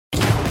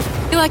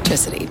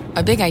Electricity,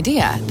 a big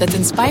idea that's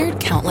inspired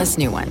countless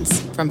new ones.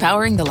 From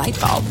powering the light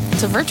bulb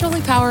to virtually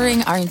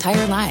powering our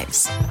entire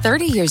lives.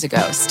 30 years ago,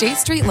 State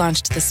Street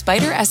launched the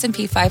Spider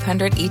S&P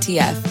 500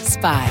 ETF,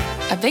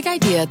 SPY. A big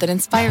idea that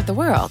inspired the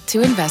world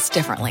to invest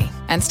differently.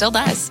 And still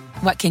does.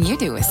 What can you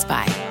do with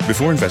SPY?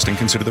 Before investing,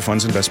 consider the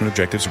fund's investment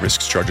objectives,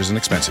 risks, charges, and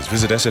expenses.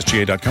 Visit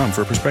ssga.com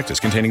for a prospectus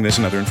containing this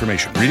and other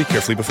information. Read it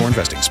carefully before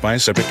investing. SPY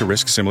is subject to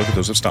risks similar to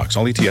those of stocks.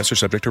 All ETFs are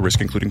subject to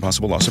risk, including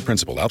possible loss of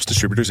principal. Alps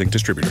Distributors, Inc.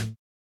 Distributor.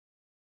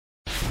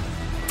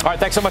 All right,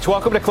 thanks so much.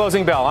 Welcome to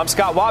Closing Bell. I'm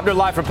Scott Wapner,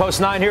 live from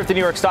Post 9 here at the New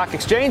York Stock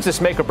Exchange. This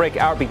make or break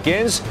hour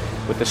begins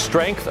with the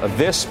strength of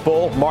this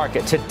bull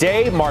market.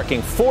 Today,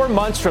 marking 4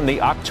 months from the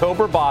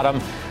October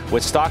bottom,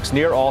 with stocks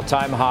near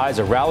all-time highs,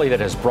 a rally that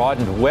has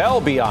broadened well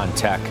beyond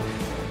tech.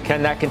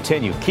 Can that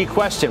continue? Key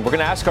question. We're going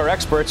to ask our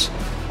experts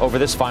over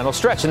this final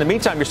stretch. In the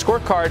meantime, your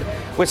scorecard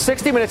with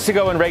 60 minutes to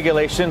go in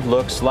regulation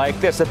looks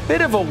like this. A bit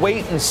of a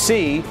wait and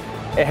see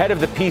ahead of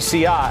the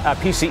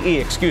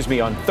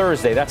PCE, on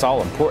Thursday. That's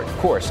all important, of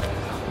course.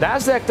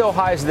 NASDAQ, though,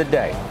 highs of the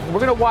day. We're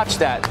going to watch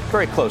that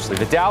very closely.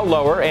 The Dow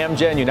lower,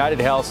 Amgen,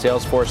 United Health,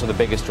 Salesforce are the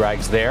biggest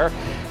drags there.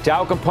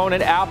 Dow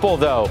component Apple,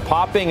 though,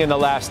 popping in the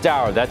last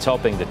hour. That's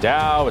helping the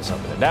Dow. It's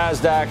helping the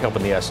NASDAQ,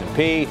 helping the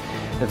S&P.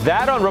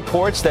 That on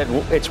reports that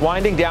it's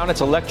winding down its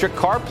electric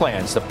car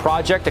plans, the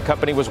project the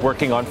company was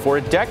working on for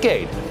a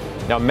decade.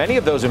 Now, many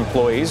of those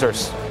employees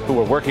who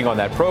were working on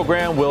that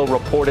program will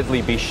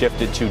reportedly be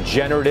shifted to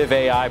generative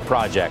AI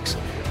projects.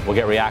 We'll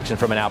get reaction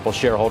from an Apple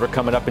shareholder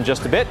coming up in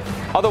just a bit.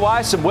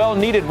 Otherwise, some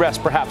well-needed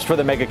rest, perhaps, for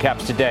the mega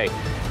caps today.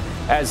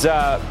 As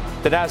the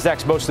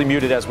NASDAQ's mostly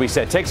muted, as we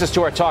said. Takes us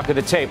to our talk of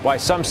the tape, why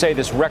some say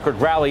this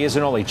record rally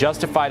isn't only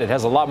justified, it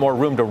has a lot more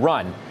room to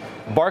run.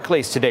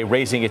 Barclays today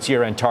raising its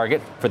year-end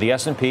target for the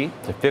S&P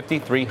to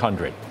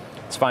 5,300.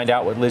 Let's find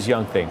out what Liz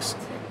Young thinks.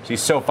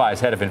 She's Sofi's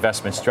head of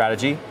investment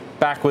strategy.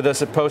 Back with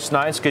us at Post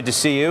 9. It's good to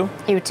see you.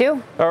 You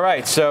too. All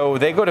right, so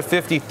they go to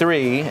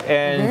 53,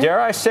 and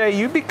dare I say,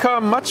 you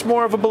become much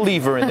more of a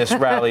believer in this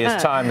rally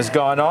as time has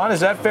gone on.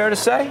 Is that fair to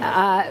say?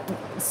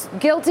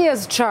 Guilty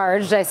as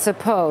charged, I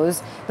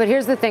suppose. But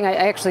here's the thing. I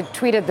actually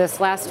tweeted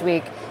this last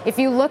week. If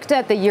you looked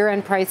at the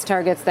year-end price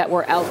targets that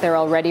were out there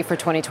already for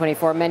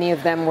 2024, many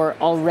of them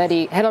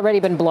had already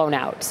been blown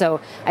out.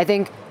 So I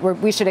think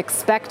we should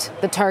expect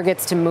the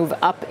targets to move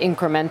up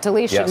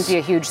incrementally. Shouldn't be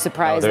a huge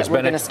surprise that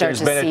we're going to start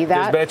to see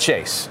that. There's been a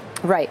chase.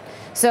 Right.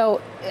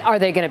 So are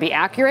they going to be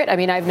accurate? I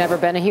mean, I've never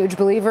been a huge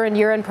believer in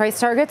year-end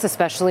price targets,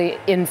 especially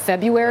in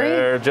February.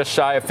 They're just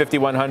shy of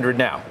 5,100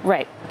 now.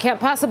 Right. Can't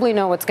possibly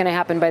know what's going to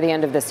happen by the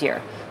end of this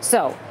year.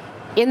 So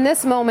in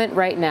this moment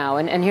right now,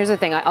 and here's the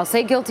thing, I'll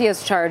say guilty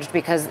as charged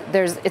because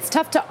it's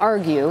tough to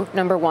argue,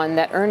 number one,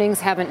 that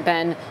earnings haven't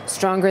been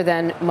stronger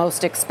than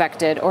most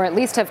expected, or at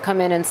least have come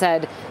in and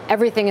said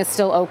everything is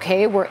still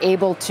okay, we're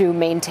able to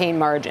maintain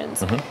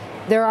margins.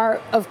 There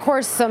are, of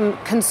course, some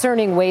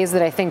concerning ways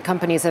that I think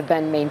companies have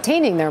been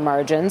maintaining their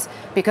margins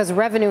because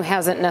revenue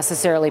hasn't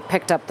necessarily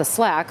picked up the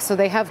slack, so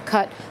they have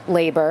cut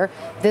labor.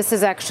 This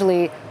is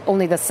actually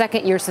only the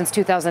second year since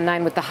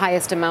 2009 with the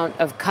highest amount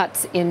of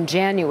cuts in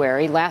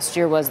January. Last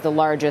year was the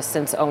largest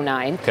since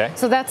 2009. Okay.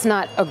 So that's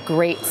not a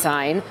great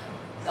sign.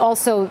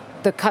 Also,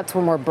 the cuts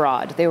were more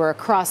broad. They were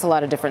across a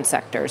lot of different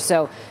sectors.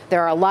 So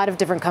there are a lot of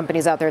different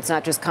companies out there. It's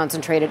not just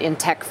concentrated in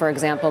tech, for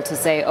example, to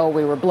say, oh,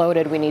 we were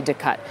bloated, we need to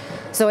cut.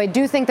 So I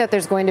do think that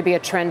there's going to be a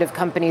trend of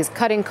companies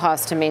cutting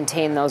costs to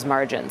maintain those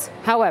margins.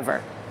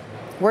 However,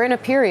 we're in a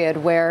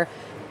period where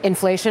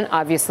inflation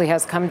obviously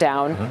has come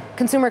down.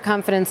 Consumer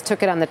confidence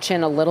took it on the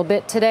chin a little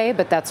bit today,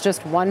 but that's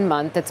just 1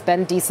 month. It's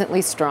been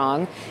decently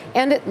strong.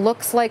 And it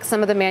looks like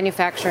some of the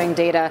manufacturing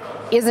data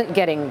isn't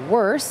getting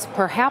worse.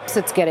 Perhaps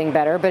it's getting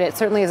better, but it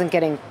certainly isn't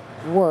getting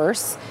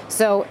worse.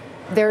 So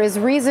there is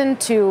reason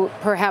to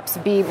perhaps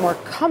be more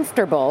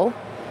comfortable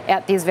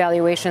at these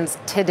valuations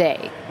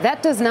today.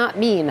 That does not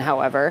mean,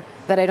 however,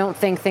 that I don't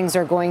think things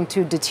are going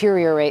to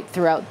deteriorate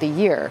throughout the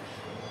year.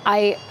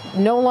 I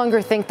no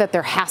longer think that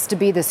there has to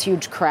be this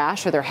huge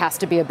crash or there has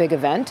to be a big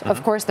event.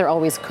 Of course, there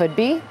always could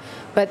be,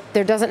 but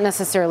there doesn't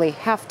necessarily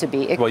have to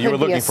be. It well, you were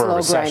could be looking a for slow a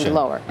recession. grind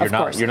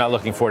lower. You're not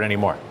looking for it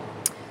anymore.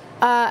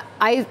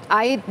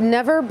 I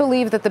never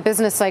believe that the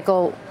business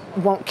cycle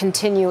won't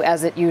continue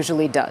as it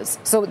usually does.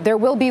 So there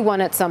will be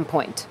one at some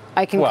point.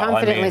 I can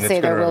confidently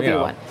say there will be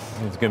one.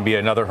 It's going to be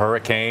another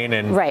hurricane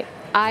and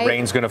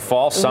rain's going to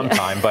fall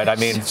sometime. But I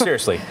mean,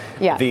 seriously,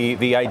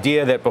 the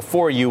idea that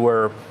before you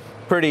were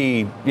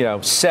pretty,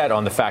 set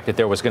on the fact that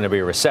there was going to be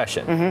a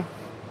recession.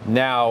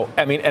 Now,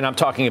 I mean, and I'm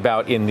talking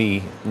about in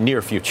the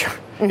near future,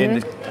 in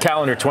the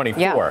calendar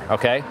 24,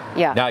 okay?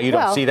 Yeah. Now you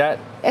don't see that?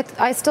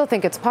 I still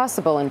think it's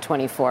possible in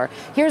 24.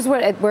 Here's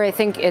where I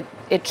think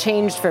it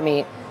changed for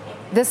me.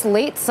 This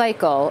late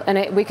cycle,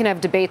 and we can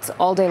have debates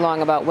all day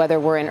long about whether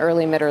we're in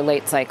early, mid, or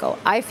late cycle.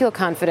 I feel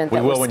confident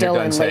that we're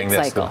still in late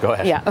cycle. Go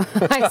ahead. Yeah,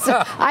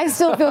 I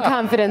still feel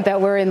confident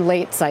that we're in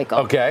late cycle.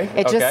 Okay.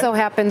 It just so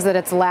happens that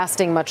it's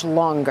lasting much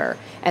longer,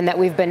 and that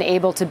we've been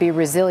able to be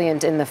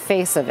resilient in the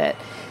face of it.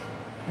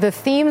 the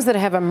themes that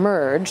have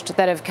emerged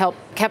that have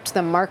kept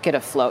the market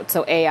afloat,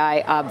 so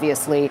AI,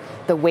 obviously,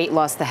 the weight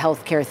loss, the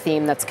healthcare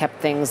theme that's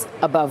kept things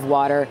above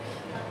water,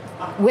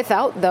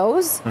 without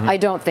those, I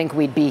don't think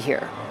we'd be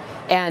here.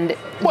 And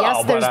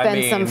yes, there's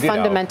been some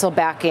fundamental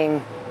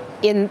backing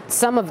in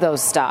some of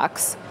those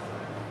stocks,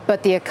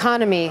 but the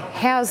economy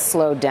has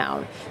slowed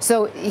down.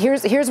 So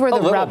here's where the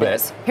rub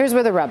is. Here's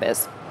where the rub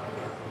is.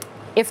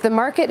 If the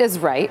market is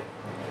right,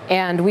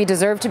 and we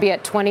deserve to be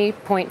at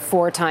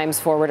 20.4 times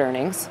forward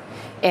earnings,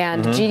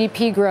 and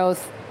GDP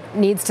growth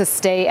needs to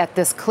stay at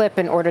this clip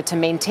in order to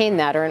maintain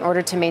that, or in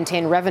order to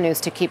maintain revenues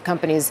to keep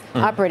companies'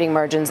 operating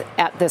margins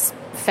at this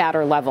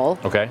fatter level.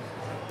 Okay.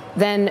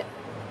 Then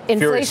inflation.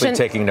 Furiously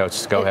taking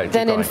notes. Go ahead.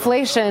 Then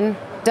inflation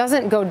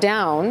doesn't go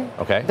down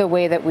the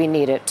way that we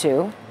need it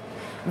to.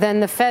 Then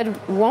the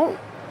Fed won't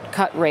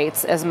cut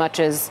rates as much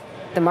as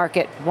the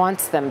market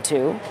wants them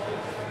to.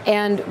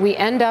 And we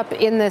end up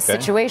in this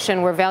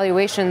situation where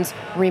valuations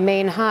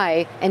remain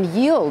high and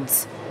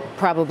yields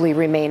probably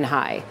remain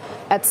high.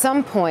 At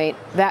some point,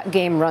 that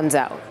game runs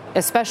out,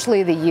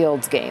 especially the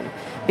yields game.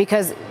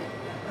 Because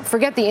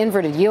forget the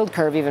inverted yield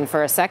curve even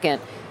for a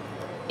second.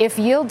 If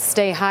yields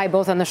stay high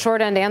both on the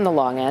short end and the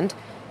long end,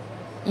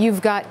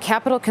 you've got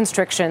capital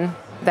constriction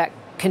that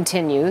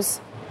continues.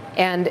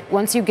 And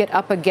once you get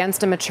up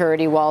against a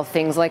maturity wall,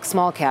 things like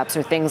small caps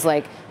or things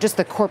like just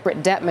the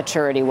corporate debt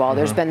maturity wall,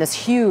 there's been this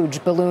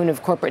huge balloon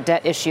of corporate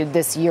debt issued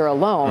this year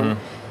alone.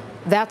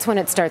 That's when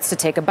it starts to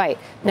take a bite.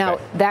 Now,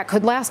 that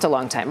could last a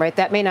long time, right?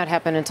 That may not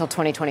happen until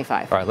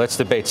 2025. All right, let's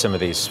debate some of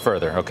these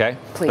further, okay?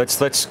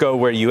 Please. Let's go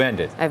where you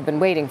ended. I've been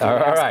waiting for you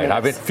to ask me. All right,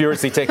 I've been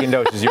furiously taking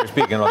notes as you were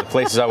speaking on the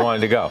places I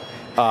wanted to go.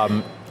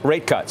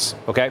 Rate cuts,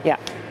 okay?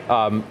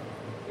 Yeah.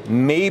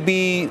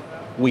 Maybe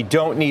we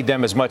don't need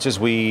them as much as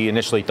we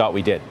initially thought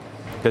we did,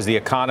 because the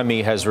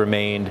economy has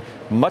remained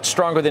much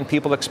stronger than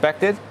people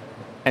expected,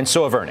 and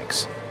so have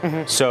earnings.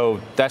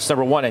 So that's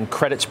number one, and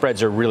credit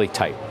spreads are really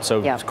tight.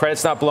 So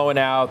credit's not blowing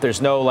out.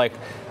 There's no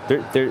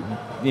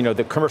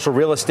the commercial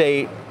real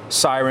estate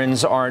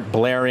sirens aren't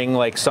blaring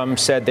like some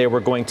said they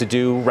were going to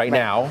do right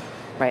now.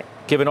 Right.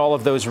 Given all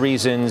of those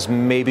reasons,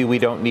 maybe we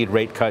don't need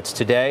rate cuts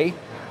today.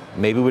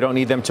 Maybe we don't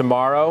need them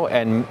tomorrow,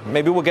 and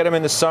maybe we'll get them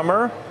in the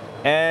summer,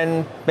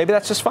 and maybe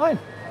that's just fine.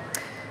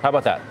 How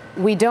about that?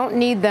 We don't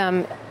need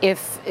them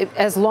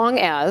as long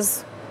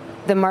as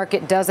the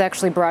market does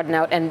actually broaden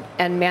out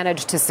and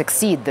manage to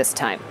succeed this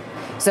time.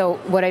 So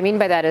what I mean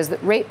by that is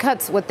that rate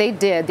cuts, what they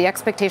did, the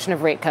expectation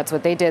of rate cuts,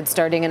 what they did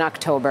starting in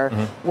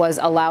October was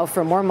allow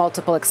for more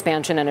multiple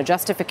expansion and a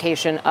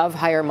justification of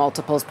higher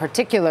multiples,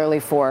 particularly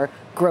for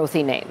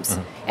growthy names.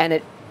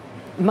 And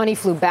money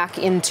flew back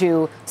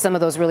into some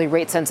of those really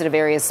rate-sensitive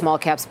areas, small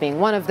caps being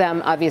one of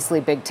them. Obviously,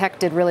 big tech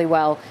did really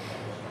well.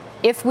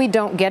 If we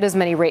don't get as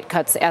many rate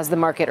cuts as the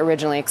market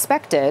originally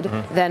expected,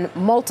 then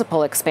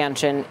multiple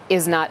expansion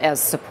is not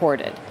as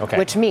supported,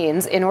 which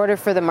means in order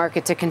for the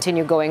market to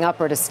continue going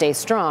up or to stay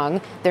strong,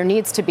 there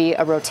needs to be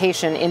a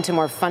rotation into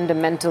more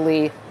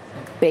fundamentally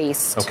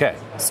based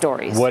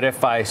stories. What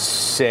if I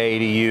say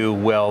to you,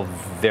 well,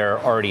 there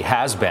already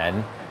has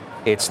been,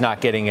 it's not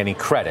getting any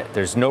credit.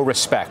 There's no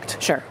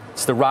respect. Sure.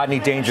 It's the Rodney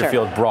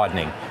Dangerfield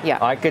broadening. Yeah.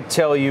 I could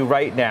tell you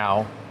right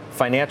now,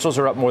 financials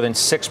are up more than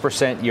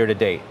 6% year to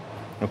date.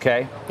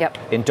 Okay? Yep.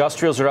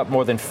 Industrials are up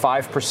more than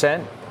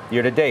 5%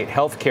 year to date.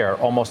 Healthcare,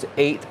 almost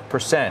 8%.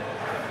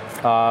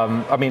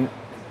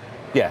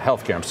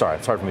 Healthcare, I'm sorry.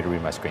 It's hard for me to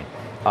read my screen.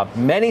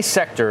 Many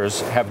sectors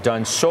have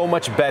done so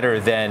much better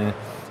than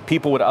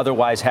people would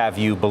otherwise have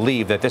you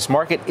believe that this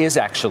market is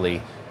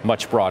actually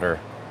much broader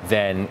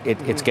than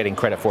it's getting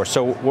credit for.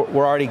 So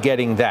we're already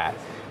getting that.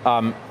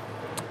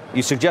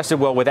 You suggested,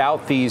 well,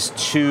 without these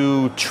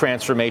two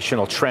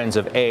transformational trends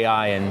of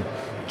AI and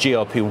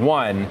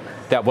GLP-1,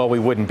 that, well, we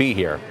wouldn't be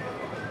here.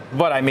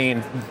 But I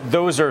mean,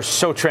 those are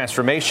so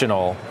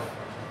transformational,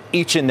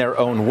 each in their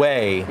own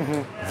way,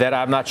 that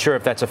I'm not sure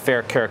if that's a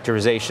fair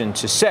characterization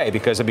to say,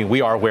 because, I mean,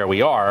 we are where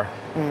we are,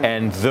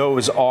 and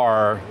those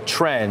are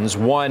trends.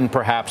 One,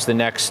 perhaps the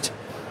next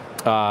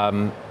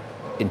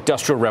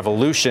industrial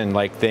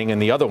revolution-like thing,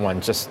 and the other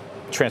one just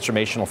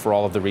transformational for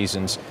all of the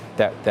reasons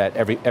that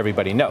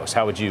everybody knows.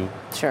 How would you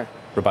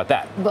rebut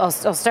that? Well,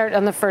 I'll start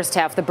on the first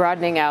half, the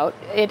broadening out.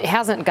 It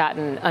hasn't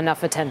gotten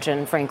enough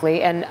attention,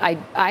 frankly, and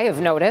I have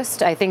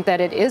noticed. I think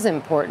that it is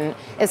important,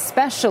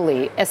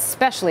 especially,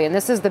 and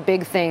this is the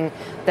big thing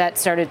that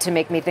started to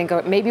make me think,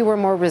 maybe we're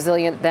more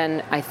resilient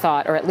than I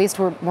thought, or at least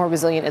we're more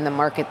resilient in the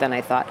market than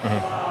I thought.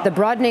 The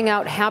broadening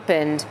out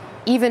happened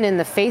even in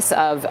the face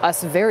of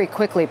us very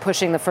quickly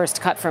pushing the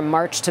first cut from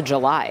March to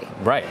July.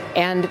 Right.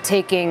 And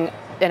taking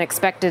an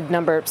expected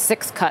number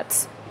 6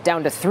 cuts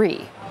down to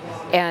 3.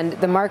 And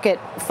the market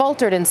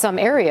faltered in some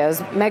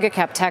areas, mega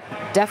cap tech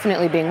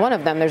definitely being one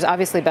of them. There's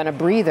obviously been a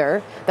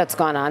breather that's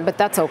gone on, but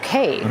that's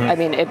okay. I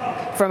mean,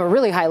 from a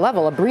really high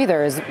level, a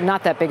breather is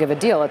not that big of a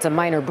deal. It's a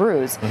minor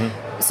bruise.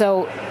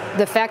 So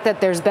the fact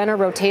that there's been a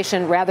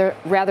rotation rather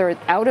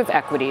out of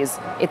equities,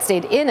 it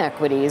stayed in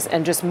equities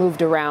and just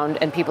moved around,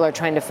 and people are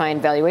trying to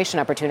find valuation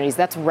opportunities.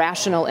 That's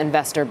rational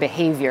investor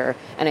behavior,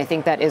 and I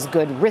think that is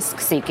good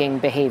risk-seeking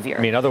behavior.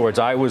 I mean, in other words,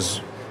 I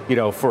was,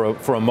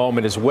 for a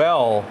moment as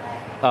well,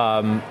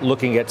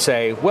 looking at,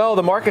 say, well,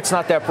 the market's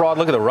not that broad.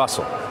 Look at the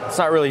Russell. It's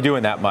not really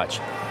doing that much.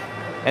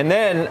 And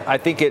then I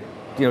think it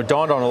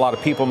dawned on a lot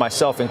of people,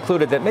 myself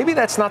included, that maybe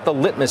that's not the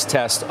litmus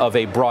test of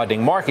a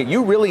broadening market.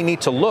 You really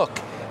need to look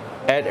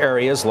at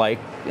areas like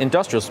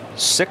industrials,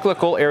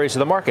 cyclical areas of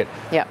the market.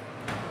 Yeah.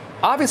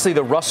 Obviously,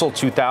 the Russell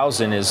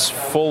 2000 is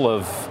full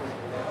of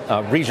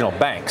regional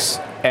banks,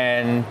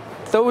 and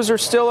those are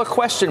still a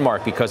question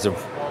mark because of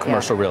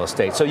commercial real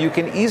estate. So you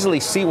can easily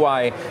see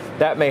why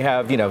that may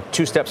have,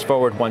 2 steps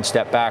forward, 1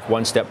 step back,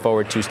 1 step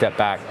forward, 2 step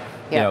back,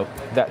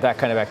 that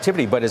kind of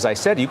activity. But as I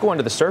said, you go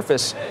under the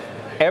surface,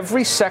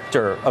 every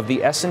sector of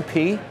the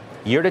S&P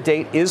year to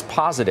date is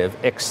positive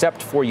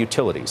except for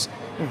utilities.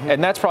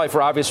 And that's probably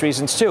for obvious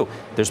reasons, too.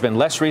 There's been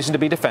less reason to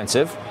be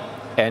defensive,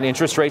 and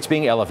interest rates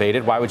being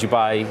elevated. Why would you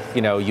buy,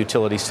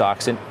 utility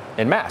stocks en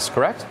masse,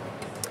 correct?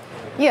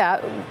 Yeah,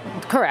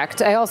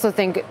 correct. I also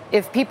think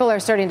if people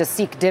are starting to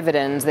seek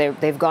dividends,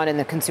 they've gone in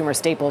the consumer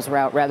staples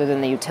route rather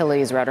than the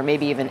utilities route, or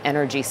maybe even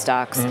energy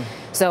stocks.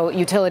 So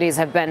utilities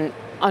have been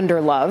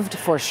underloved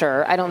for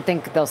sure. I don't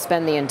think they'll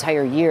spend the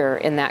entire year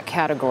in that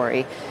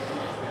category.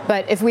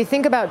 But if we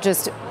think about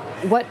just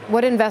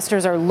what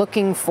investors are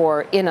looking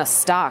for in a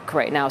stock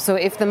right now. So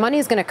if the money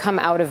is going to come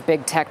out of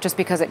big tech just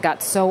because it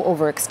got so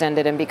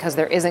overextended and because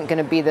there isn't going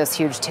to be this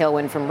huge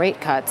tailwind from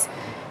rate cuts,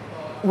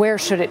 where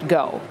should it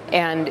go?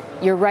 And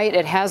you're right,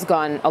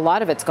 a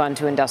lot of it's gone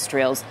to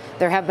industrials.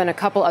 There have been a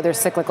couple other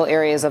cyclical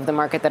areas of the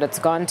market that it's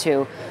gone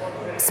to.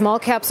 Small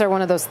caps are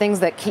one of those things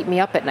that keep me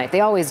up at night.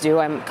 They always do.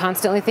 I'm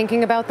constantly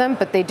thinking about them,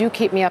 but they do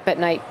keep me up at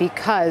night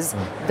because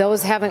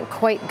those haven't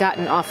quite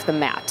gotten off the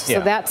mat. So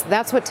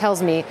that's what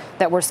tells me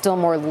that we're still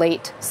more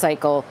late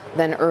cycle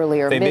than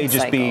earlier mid-cycle. They may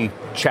just be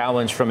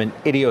challenged from an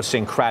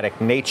idiosyncratic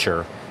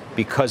nature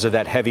because of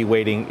that heavy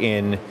weighting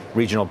in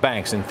regional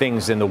banks and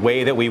things, in the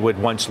way that we would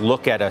once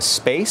look at a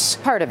space.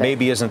 Part of it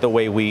maybe isn't the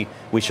way we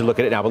should look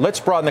at it now. But let's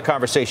broaden the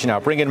conversation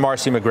out. Bring in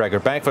Marci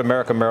McGregor, Bank of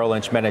America Merrill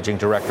Lynch Managing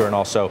Director and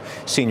also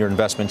Senior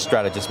Investment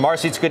Strategist.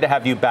 Marci, it's good to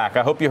have you back.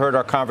 I hope you heard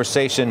our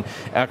conversation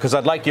because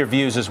I'd like your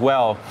views as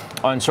well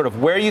on sort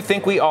of where you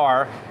think we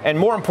are, and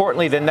more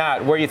importantly than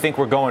that, where you think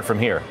we're going from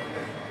here.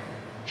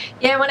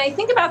 Yeah, when I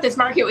think about this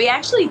market, we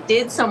actually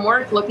did some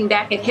work looking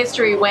back at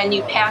history when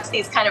you pass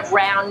these kind of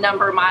round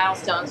number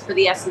milestones for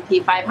the S&P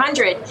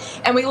 500.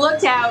 And we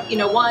looked out,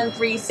 1,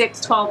 3,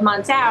 6, 12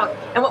 months out.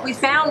 And what we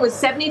found was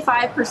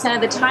 75%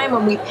 of the time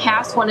when we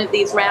passed one of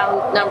these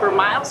round number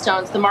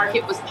milestones, the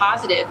market was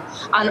positive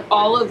on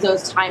all of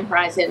those time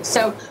horizons.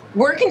 So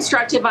we're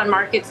constructive on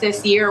markets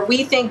this year.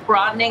 We think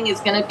broadening is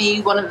going to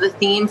be one of the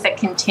themes that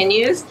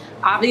continues.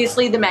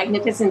 Obviously, the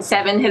Magnificent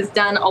Seven has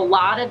done a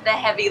lot of the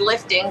heavy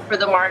lifting for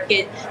the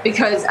market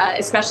because,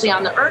 especially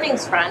on the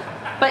earnings front.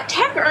 But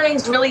tech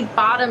earnings really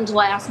bottomed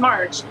last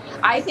March.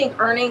 I think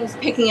earnings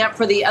picking up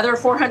for the other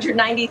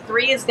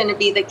 493 is going to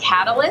be the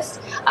catalyst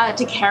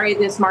to carry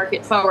this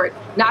market forward.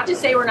 Not to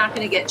say we're not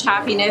going to get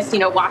choppiness.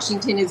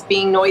 Washington is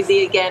being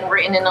noisy again. We're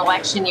in an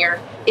election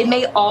year. It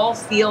may all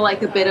feel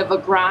like a bit of a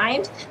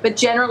grind, but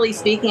generally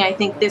speaking, I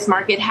think this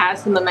market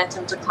has the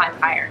momentum to climb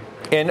higher.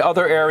 In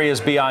other areas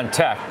beyond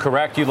tech,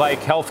 correct? You like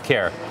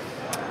healthcare,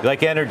 you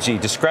like energy,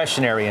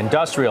 discretionary,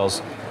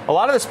 industrials. A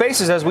lot of the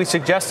spaces, as we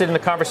suggested in the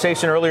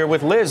conversation earlier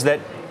with Liz, that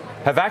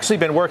have actually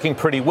been working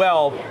pretty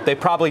well, they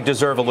probably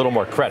deserve a little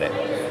more credit.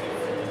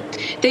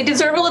 They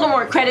deserve a little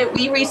more credit.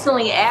 We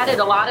recently added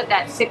a lot of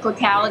that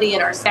cyclicality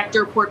in our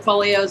sector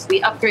portfolios.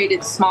 We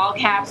upgraded small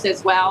caps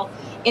as well,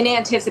 in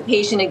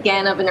anticipation,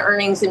 again, of an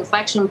earnings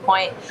inflection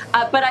point.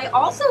 But I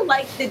also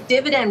like the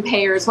dividend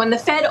payers. When the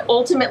Fed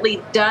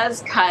ultimately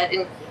does cut,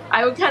 and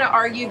I would kind of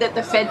argue that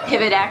the Fed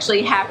pivot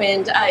actually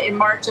happened in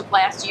March of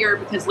last year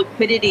because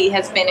liquidity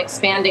has been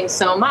expanding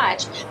so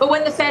much. But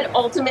when the Fed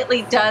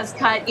ultimately does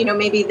cut,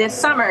 maybe this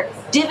summer,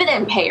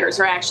 dividend payers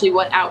are actually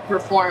what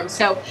outperform.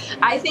 So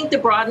I think the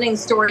broadening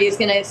story is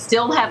going to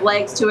still have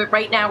legs to it.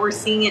 Right now, we're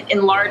seeing it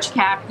in large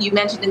cap. You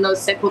mentioned in those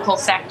cyclical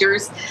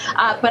sectors.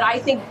 But I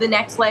think the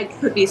next leg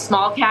could be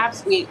small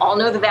caps. We all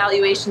know the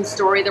valuation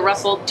story. The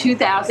Russell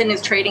 2000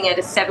 is trading at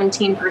a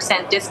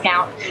 17%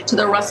 discount to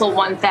the Russell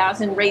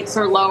 1000. Rates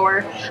are low.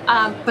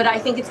 But I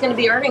think it's going to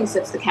be earnings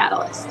that's the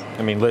catalyst.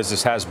 I mean, Liz,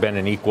 this has been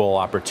an equal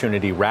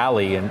opportunity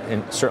rally,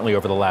 and certainly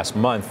over the last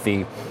month,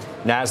 the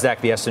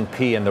NASDAQ, the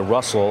S&P, and the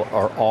Russell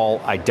are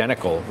all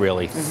identical,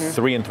 really,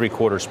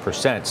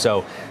 3.75%.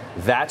 So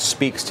that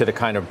speaks to the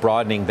kind of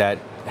broadening that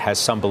has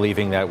some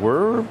believing that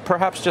we're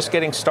perhaps just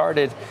getting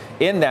started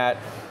in that,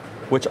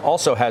 which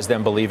also has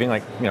them believing,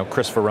 like,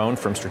 Chris Ferrone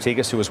from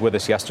Strategas, who was with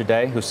us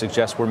yesterday, who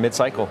suggests we're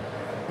mid-cycle.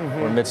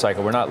 We're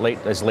mid-cycle. We're not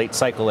late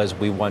cycle as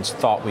we once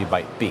thought we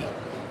might be.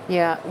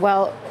 Yeah,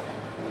 well,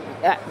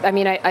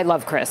 I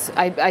love Chris.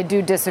 I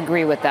do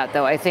disagree with that,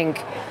 though. I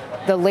think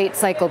the late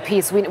cycle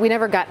piece, we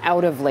never got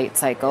out of late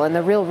cycle. And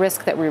the real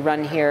risk that we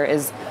run here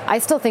is I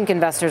still think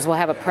investors will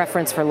have a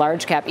preference for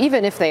large cap,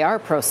 even if they are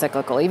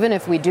pro-cyclical, even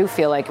if we do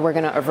feel like we're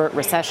going to avert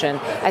recession.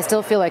 I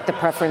still feel like the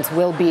preference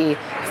will be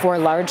for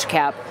large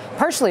cap,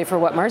 partially for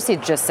what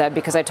Marci just said,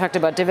 because I talked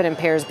about dividend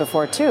payers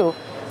before too.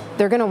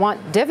 They're going to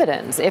want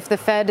dividends. If the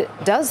Fed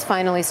does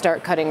finally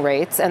start cutting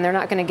rates and they're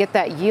not going to get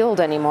that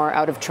yield anymore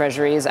out of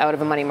treasuries, out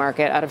of a money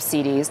market, out of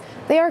CDs,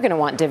 they are going to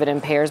want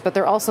dividend payers, but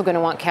they're also going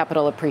to want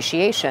capital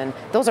appreciation.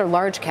 Those are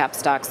large cap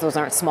stocks. Those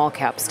aren't small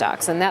cap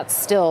stocks. And that's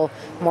still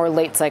more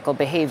late cycle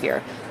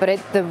behavior. But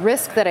the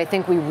risk that I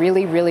think we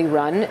really, really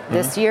run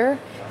this year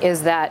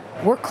is that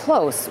we're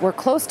close. We're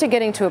close to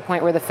getting to a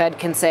point where the Fed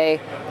can say,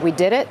 we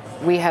did it.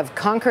 We have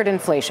conquered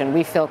inflation.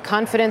 We feel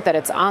confident that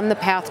it's on the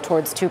path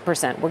towards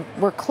 2%.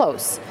 We're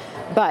close,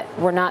 but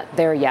we're not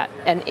there yet.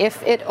 And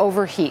if it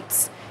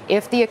overheats,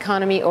 if the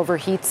economy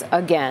overheats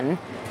again,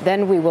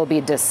 then we will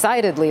be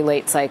decidedly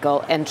late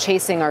cycle and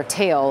chasing our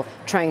tail,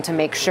 trying to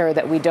make sure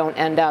that we don't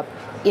end up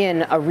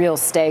in a real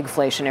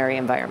stagflationary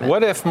environment.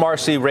 What if,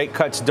 Marci, rate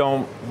cuts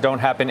don't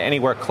happen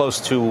anywhere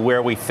close to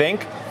where we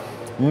think,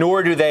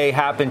 nor do they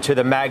happen to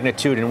the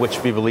magnitude in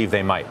which we believe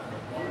they might?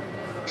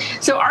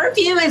 So our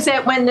view is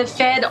that when the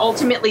Fed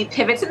ultimately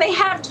pivots, and they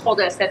have told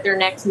us that their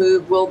next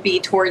move will be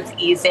towards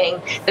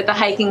easing, that the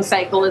hiking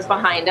cycle is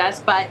behind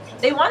us, but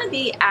they want to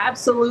be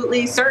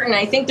absolutely certain.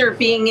 I think they're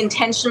being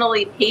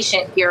intentionally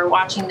patient here,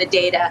 watching the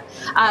data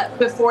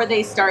before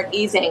they start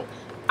easing.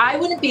 I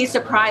wouldn't be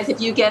surprised if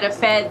you get a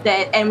Fed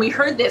that, and we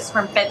heard this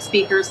from Fed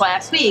speakers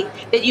last week,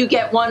 that you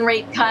get one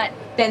rate cut,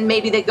 then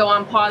maybe they go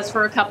on pause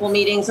for a couple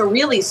meetings, a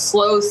really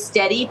slow,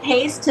 steady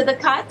pace to the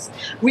cuts,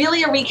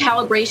 really a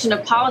recalibration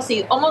of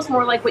policy, almost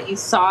more like what you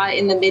saw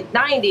in the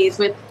mid-90s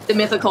with the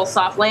mythical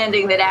soft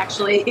landing that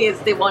actually is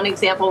the one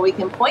example we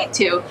can point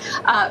to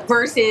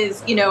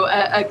versus,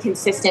 a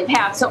consistent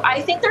path. So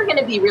I think they're going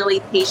to be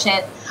really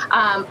patient.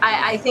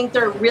 I think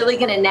they're really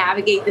going to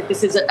navigate that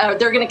this is,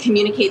 they're going to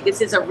communicate this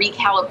is a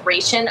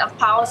recalibration of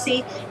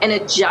policy, an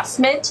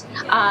adjustment,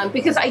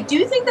 because I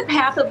do think the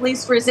path of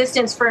least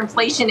resistance for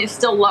inflation is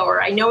still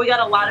lower. I know we got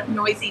a lot of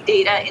noisy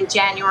data in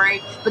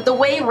January, but the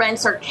way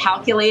rents are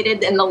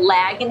calculated and the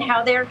lag in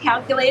how they're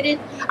calculated,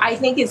 I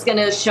think is going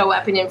to show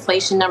up in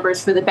inflation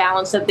numbers for the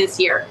balance of this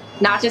year.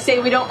 Not to say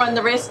we don't run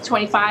the risk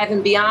 25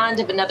 and beyond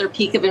of another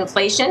peak of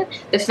inflation.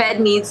 The Fed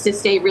needs to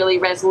stay really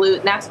resolute.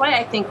 And that's why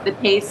I think the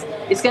pace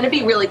is going to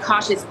be really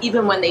cautious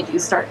even when they do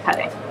start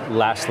cutting.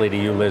 Lastly to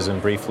you, Liz,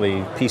 and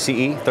briefly,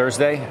 PCE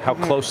Thursday. How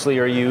closely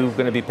are you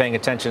going to be paying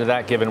attention to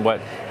that, given what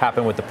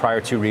happened with the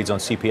prior two reads on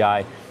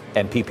CPI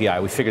and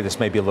PPI? We figure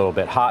this may be a little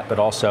bit hot, but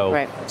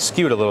also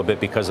skewed a little bit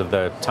because of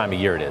the time of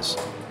year it is.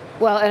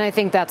 Well, and I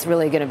think that's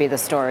really going to be the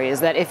story, is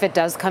that if it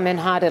does come in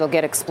hot, it'll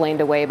get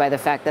explained away by the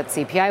fact that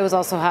CPI was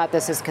also hot.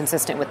 This is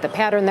consistent with the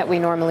pattern that we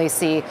normally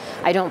see.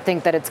 I don't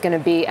think that it's going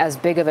to be as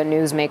big of a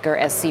newsmaker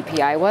as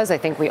CPI was. I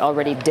think we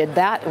already did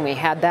that, and we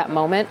had that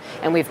moment,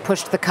 and we've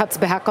pushed the cuts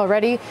back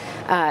already.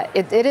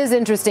 It is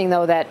interesting,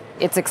 though, that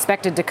it's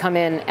expected to come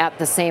in at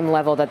the same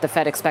level that the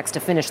Fed expects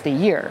to finish the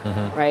year,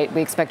 right?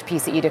 We expect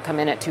PCE to come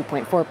in at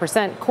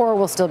 2.4%. Core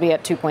will still be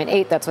at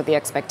 2.8. That's what the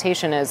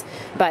expectation is.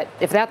 But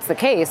if that's the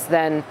case,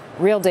 then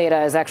real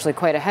data is actually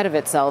quite ahead of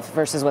itself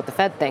versus what the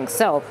Fed thinks.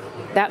 So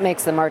that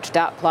makes the March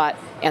dot plot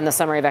and the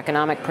summary of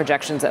economic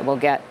projections that we'll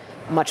get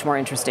much more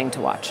interesting to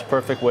watch.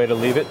 Perfect way to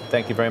leave it.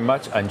 Thank you very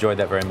much. I enjoyed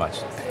that very much.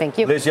 Thank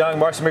you. Liz Young,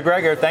 Marci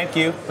McGregor, thank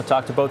you. We'll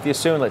talk to both of you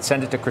soon. Let's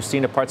send it to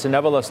Christina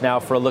Partsenevelos now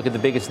for a look at the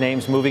biggest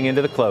names moving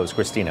into the close.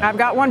 Christina. I've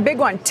got one big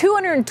one.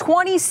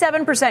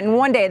 227% in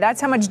one day.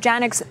 That's how much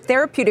Janux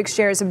Therapeutics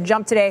shares have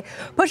jumped today,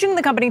 pushing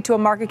the company to a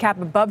market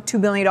cap above $2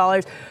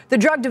 billion. The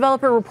drug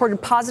developer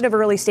reported positive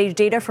early stage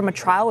data from a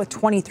trial with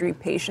 23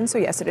 patients. So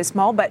yes, it is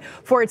small, but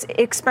for its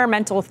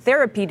experimental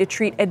therapy to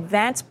treat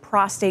advanced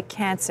prostate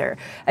cancer.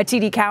 A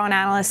TD Cowen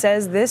analyst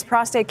says this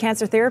prostate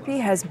cancer therapy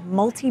has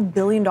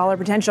multi-billion-dollar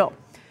potential.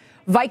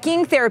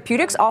 Viking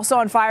Therapeutics also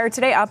on fire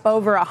today, up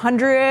over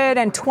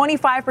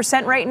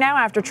 125% right now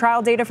after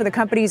trial data for the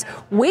company's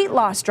weight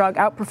loss drug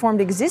outperformed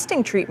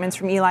existing treatments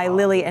from Eli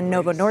Lilly and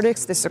Novo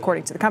Nordisk. This is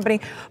according to the company.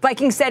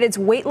 Viking said its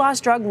weight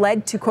loss drug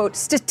led to, quote,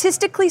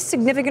 statistically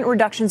significant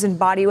reductions in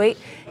body weight.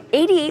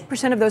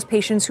 88% of those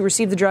patients who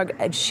received the drug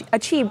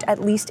achieved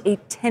at least a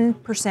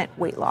 10%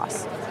 weight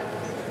loss.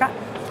 Scott.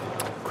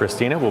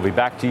 Christina, we'll be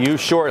back to you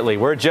shortly.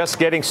 We're just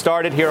getting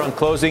started here on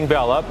Closing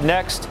Bell. Up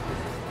next,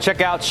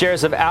 check out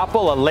shares of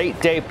Apple, a late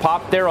day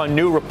pop there on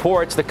new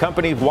reports. The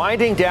company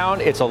winding down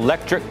its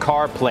electric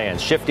car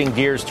plans, shifting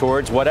gears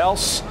towards what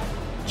else?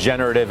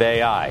 Generative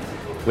AI.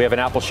 We have an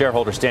Apple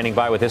shareholder standing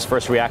by with his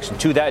first reaction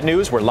to that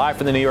news. We're live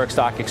from the New York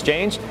Stock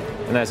Exchange.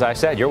 And as I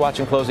said, you're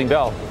watching Closing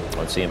Bell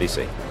on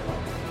CNBC.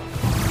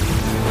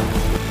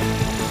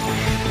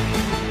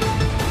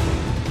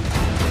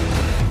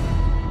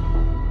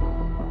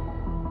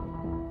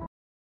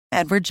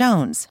 Edward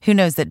Jones, who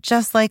knows that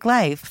just like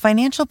life,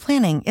 financial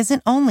planning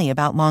isn't only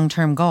about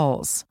long-term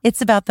goals.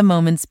 It's about the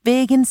moments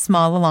big and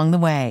small along the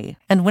way.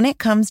 And when it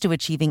comes to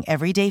achieving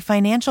everyday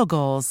financial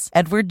goals,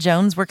 Edward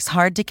Jones works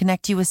hard to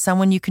connect you with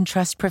someone you can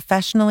trust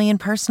professionally and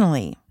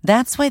personally.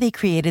 That's why they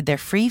created their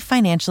free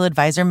financial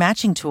advisor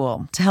matching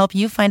tool to help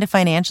you find a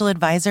financial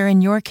advisor in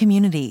your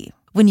community.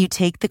 When you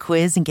take the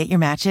quiz and get your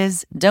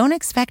matches, don't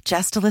expect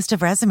just a list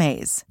of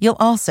resumes. You'll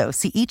also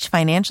see each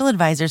financial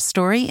advisor's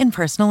story and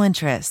personal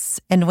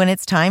interests. And when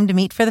it's time to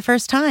meet for the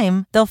first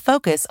time, they'll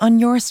focus on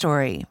your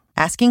story,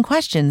 asking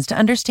questions to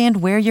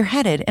understand where you're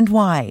headed and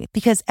why.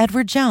 Because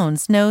Edward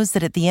Jones knows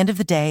that at the end of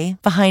the day,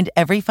 behind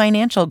every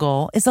financial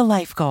goal is a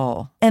life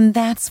goal. And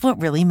that's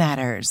what really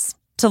matters.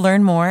 To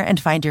learn more and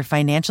find your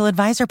financial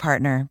advisor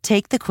partner,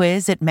 take the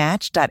quiz at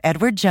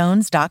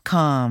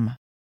match.edwardjones.com.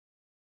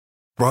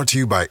 Brought to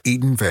you by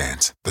Eaton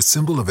Vance, the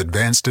symbol of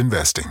advanced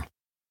investing.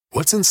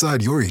 What's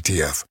inside your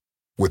ETF?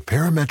 With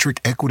Parametric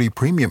Equity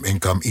Premium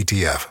Income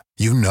ETF,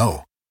 you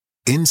know.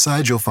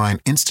 Inside you'll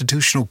find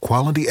institutional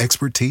quality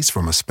expertise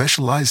from a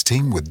specialized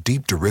team with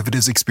deep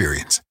derivatives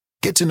experience.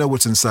 Get to know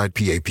what's inside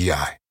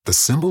PAPI, the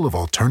symbol of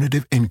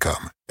alternative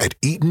income, at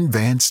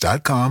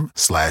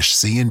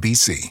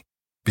eatonvance.com/CNBC.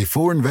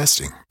 Before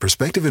investing,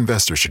 prospective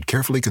investors should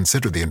carefully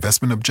consider the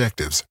investment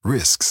objectives,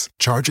 risks,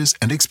 charges,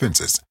 and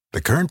expenses.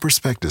 The current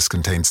prospectus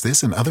contains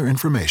this and other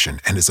information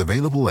and is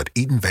available at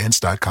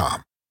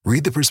eatonvance.com.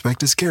 Read the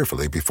prospectus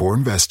carefully before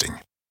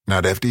investing.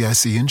 Not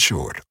FDIC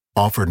insured.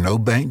 Offered no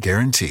bank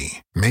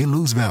guarantee. May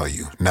lose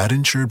value. Not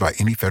insured by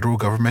any federal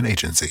government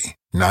agency.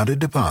 Not a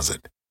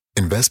deposit.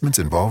 Investments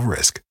involve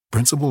risk.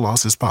 Principal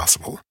loss is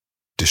possible.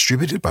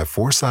 Distributed by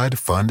Foreside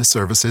Fund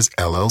Services,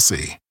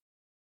 LLC.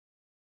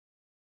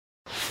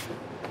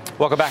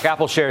 Welcome back.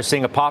 Apple shares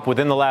seeing a pop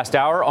within the last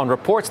hour on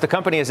reports the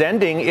company is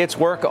ending its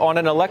work on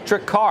an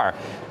electric car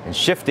and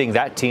shifting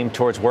that team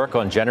towards work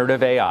on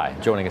generative AI.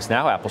 Joining us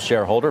now, Apple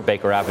shareholder,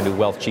 BakerAvenue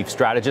Wealth Chief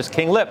Strategist,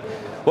 King Lip.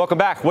 Welcome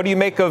back. What do you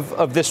make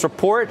of this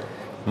report?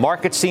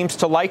 Market seems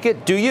to like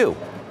it. Do you?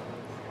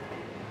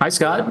 Hi,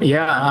 Scott.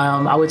 Yeah,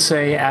 I would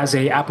say as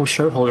a Apple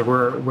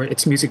shareholder,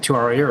 it's music to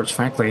our ears,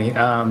 frankly,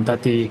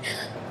 that the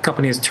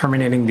company is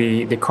terminating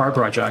the car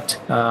project.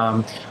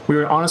 We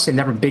were honestly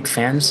never big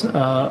fans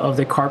of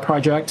the car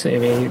project. I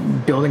mean,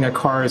 building a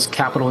car is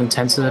capital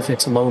intensive.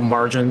 It's low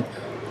margin.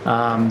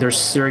 There's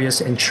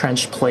serious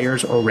entrenched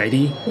players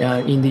already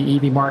in the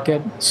EV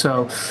market.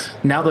 So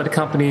now that the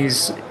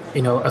company's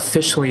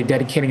officially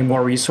dedicating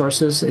more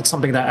resources, it's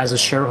something that as a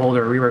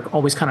shareholder we were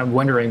always kind of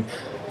wondering,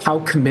 how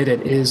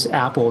committed is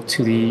Apple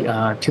to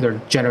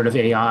their generative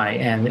AI?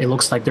 And it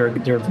looks like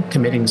they're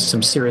committing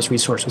some serious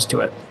resources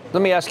to it.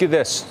 Let me ask you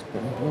this.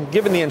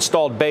 Given the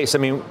installed base, I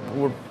mean,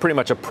 we're pretty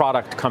much a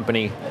product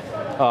company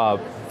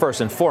first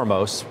and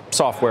foremost.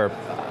 Software,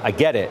 I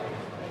get it.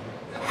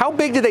 How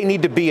big do they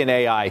need to be in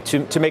AI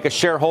to make a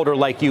shareholder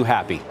like you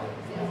happy?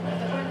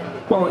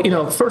 Well,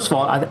 first of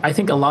all, I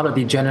think a lot of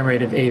the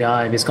generative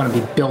AI is going to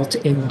be built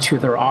into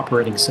their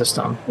operating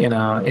system,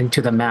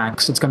 into the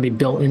Macs. It's going to be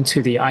built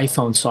into the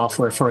iPhone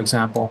software, for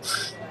example.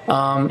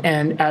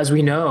 And as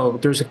we know,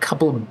 there's a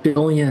couple of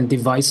billion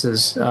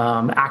devices,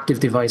 active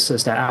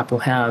devices that Apple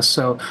has.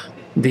 So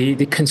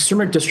the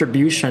consumer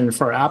distribution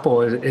for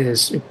Apple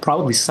is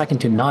probably second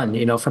to none,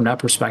 from that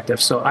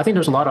perspective. So I think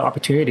there's a lot of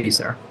opportunities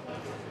there.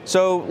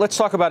 So let's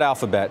talk about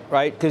Alphabet,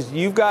 right? Because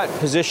you've got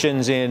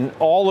positions in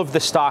all of the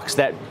stocks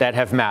that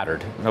have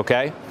mattered,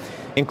 okay?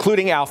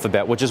 Including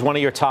Alphabet, which is one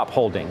of your top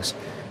holdings.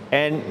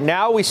 And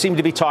now we seem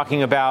to be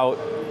talking about,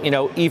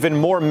 even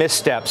more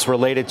missteps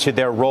related to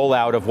their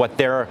rollout of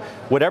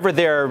whatever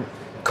their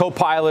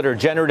Copilot or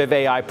generative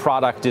AI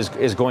product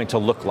is going to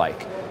look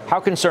like.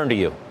 How concerned are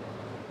you?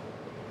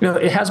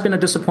 It has been a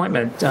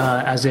disappointment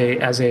as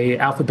a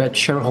Alphabet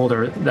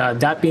shareholder.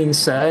 That being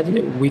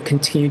said, we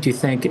continue to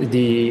think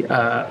the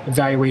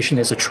valuation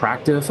is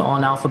attractive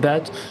on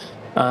Alphabet,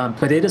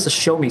 but it is a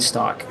show me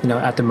stock.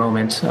 At the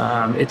moment,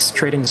 it's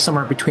trading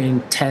somewhere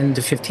between 10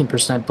 to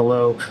 15%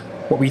 below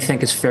what we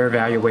think is fair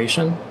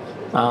valuation.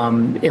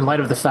 In light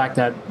of the fact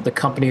that the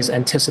company is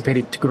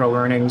anticipated to grow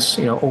earnings,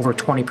 over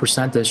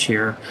 20% this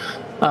year.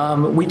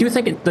 We do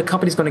think the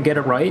company's going to get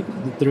it right.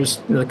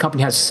 The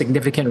company has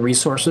significant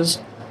resources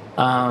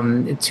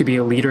to be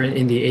a leader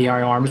in the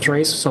AI arms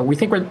race. So we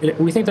think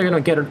they're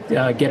going to get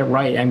it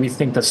right, and we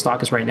think the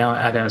stock is right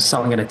now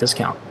selling at a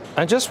discount.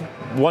 I'm just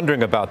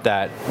wondering about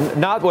that.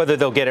 Not whether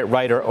they'll get it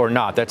right or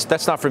not.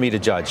 That's not for me to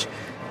judge.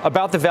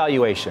 About the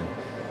valuation.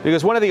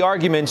 Because one of the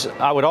arguments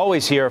I would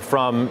always hear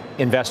from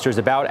investors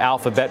about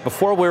Alphabet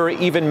before we were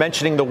even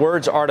mentioning the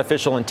words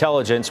artificial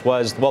intelligence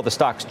was, well, the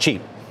stock's cheap.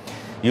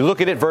 You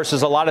look at it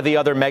versus a lot of the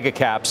other mega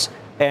caps,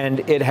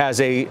 and it has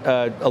a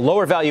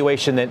lower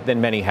valuation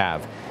than many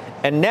have.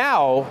 And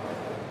now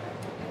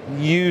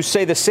you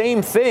say the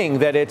same thing,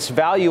 that its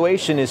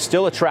valuation is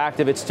still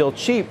attractive, it's still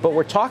cheap, but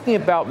we're talking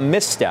about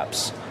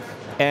missteps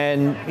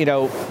and,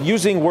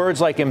 using words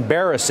like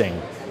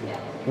embarrassing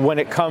when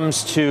it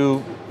comes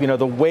to,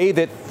 the way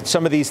that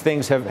some of these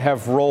things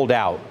have rolled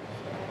out.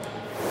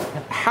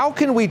 How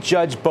can we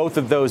judge both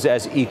of those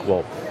as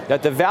equal?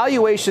 that the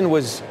valuation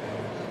was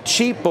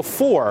cheap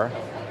before.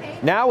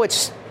 Now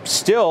it's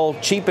still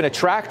cheap and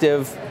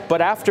attractive, but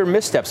after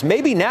missteps.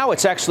 Maybe now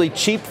it's actually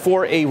cheap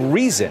for a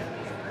reason.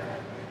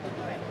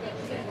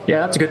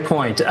 Yeah, that's a good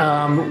point.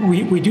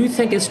 We do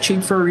think it's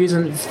cheap for a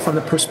reason from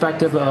the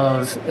perspective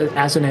of,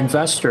 as an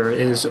investor,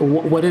 is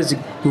what is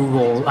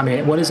Google,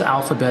 what is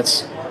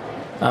Alphabet's,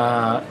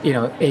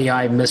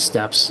 AI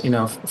missteps,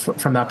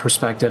 from that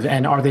perspective,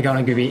 and are they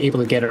going to be able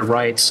to get it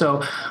right?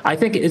 So I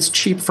think it's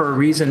cheap for a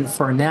reason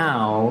for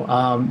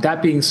now.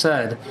 That being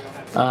said,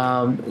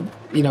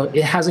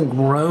 it hasn't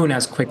grown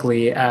as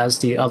quickly as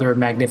the other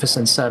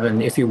Magnificent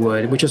Seven, if you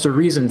would, which is the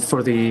reason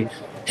for the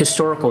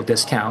historical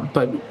discount.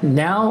 But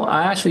now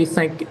I actually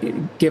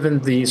think, given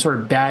the sort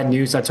of bad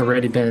news that's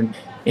already been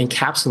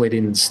encapsulated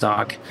in the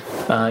stock,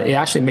 it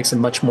actually makes it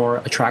much more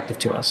attractive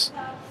to us.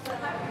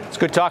 It's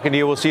good talking to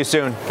you. We'll see you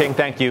soon. King,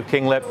 thank you.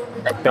 King Lip,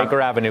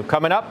 BakerAvenue.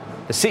 Coming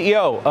up, the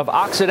CEO of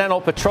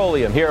Occidental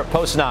Petroleum here at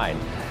Post 9.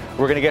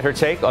 We're going to get her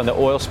take on the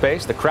oil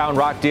space, the Crown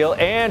Rock deal,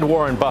 and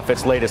Warren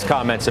Buffett's latest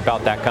comments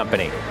about that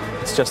company.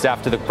 It's just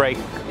after the break.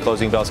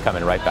 Closing Bell's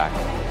coming right back.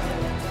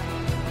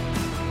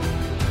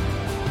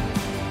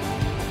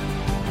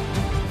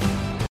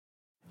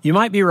 You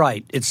might be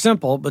right. It's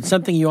simple, but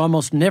something you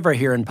almost never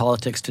hear in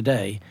politics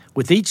today,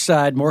 with each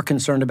side more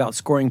concerned about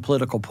scoring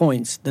political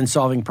points than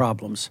solving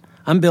problems.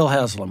 I'm Bill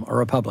Haslam, a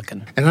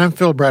Republican. And I'm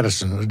Phil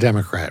Bredesen, a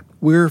Democrat.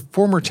 We're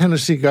former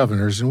Tennessee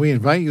governors, and we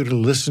invite you to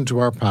listen to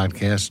our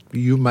podcast,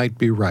 You Might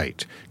Be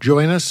Right.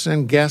 Join us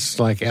and guests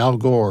like Al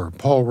Gore,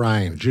 Paul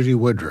Ryan, Judy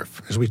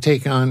Woodruff, as we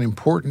take on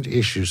important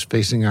issues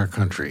facing our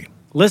country.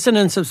 Listen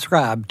and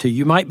subscribe to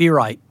You Might Be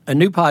Right, a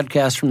new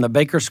podcast from the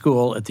Baker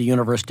School at the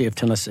University of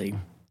Tennessee.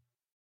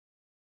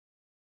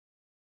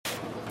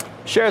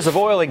 Shares of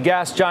oil and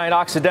gas giant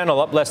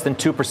Occidental up less than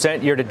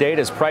 2% year to date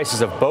as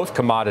prices of both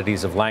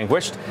commodities have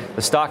languished.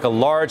 The stock, a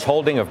large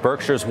holding of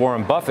Berkshire's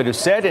Warren Buffett, who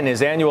said in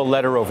his annual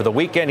letter over the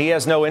weekend he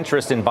has no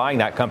interest in buying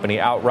that company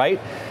outright.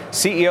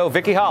 CEO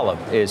Vicki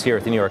Hollub is here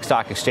at the New York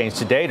Stock Exchange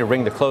today to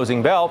ring the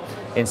closing bell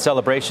in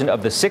celebration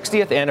of the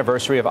 60th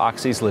anniversary of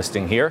Oxy's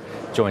listing here.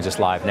 Joins us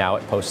live now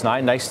at Post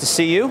 9. Nice to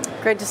see you.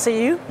 Great to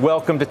see you.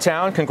 Welcome to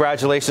town.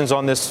 Congratulations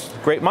on this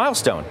great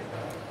milestone.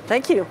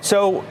 Thank you.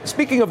 So,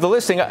 speaking of the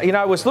listing,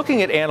 I was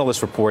looking at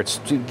analyst reports,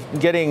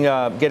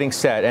 getting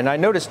set, and I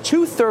noticed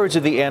 2/3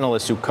 of the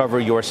analysts who cover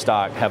your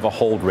stock have a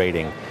hold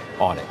rating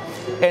on it.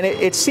 And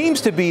it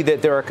seems to be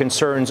that there are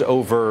concerns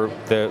over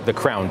the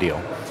Crown deal.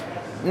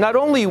 Not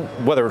only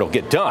whether it'll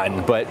get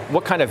done, but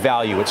what kind of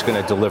value it's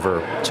going to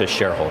deliver to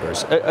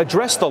shareholders.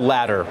 Address the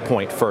latter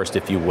point first,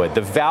 if you would.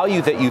 The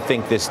value that you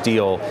think this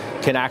deal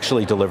can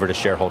actually deliver to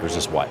shareholders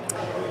is what?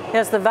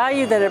 Yes, the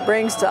value that it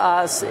brings to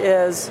us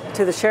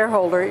to the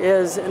shareholder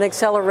is an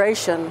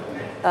acceleration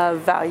of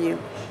value.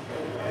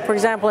 For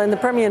example, in the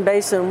Permian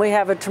Basin, we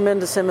have a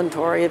tremendous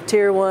inventory of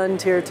Tier 1,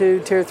 Tier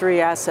 2, Tier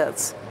 3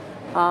 assets.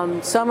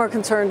 Some are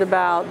concerned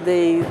about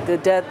the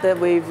debt that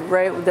we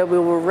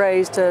will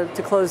raise to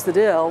close the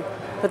deal.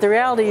 But the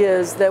reality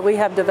is that we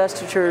have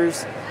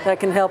divestitures that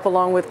can help,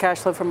 along with cash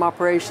flow from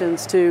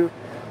operations, to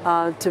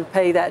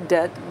pay that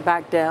debt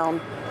back down.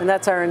 And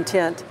that's our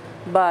intent.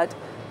 But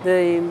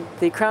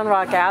the Crown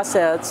Rock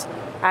assets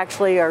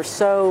actually are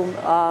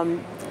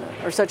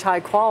such high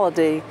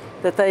quality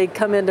that they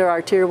come into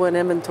our Tier 1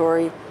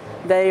 inventory.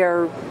 They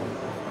are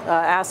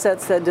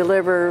assets that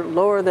deliver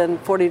lower than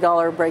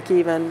 $40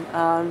 break-even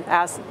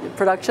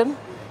production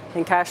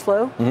and cash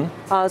flow.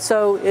 Mm-hmm.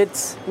 So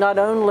it's not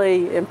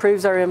only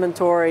improves our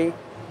inventory,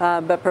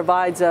 but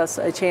provides us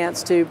a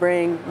chance to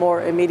bring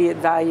more immediate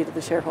value to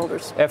the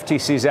shareholders.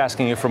 FTC is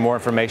asking you for more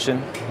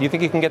information. Do you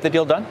think you can get the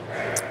deal done?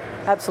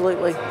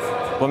 Absolutely.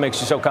 What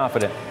makes you so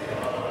confident?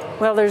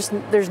 Well,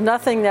 there's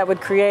nothing that would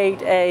create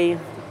a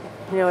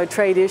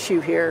trade issue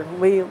here.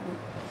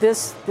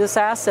 This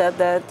asset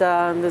that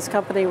this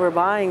company we're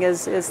buying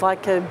is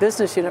like a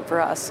business unit for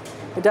us.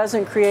 It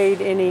doesn't create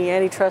any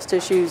antitrust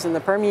issues in the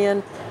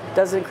Permian.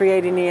 Doesn't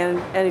create any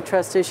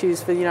antitrust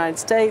issues for the United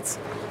States.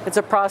 It's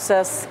a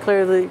process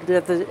clearly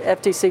that the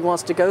FTC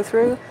wants to go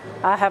through.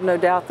 I have no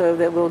doubt, though,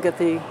 that we'll get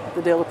the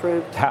deal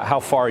approved. How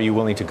far are you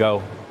willing to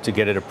go to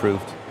get it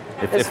approved?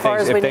 If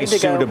they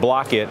sue to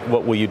block it,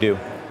 what will you do?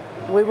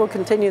 We will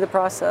continue the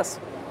process.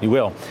 You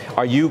will.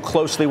 Are you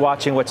closely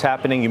watching what's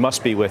happening? You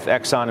must be with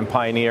Exxon and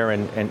Pioneer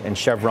and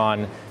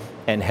Chevron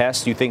and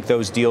Hess. Do you think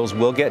those deals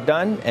will get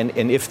done?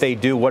 And if they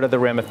do, what are the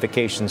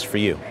ramifications for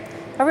you?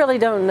 I really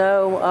don't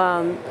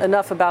know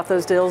enough about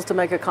those deals to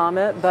make a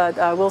comment, but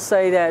I will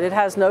say that it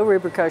has no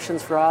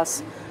repercussions for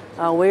us.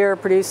 We are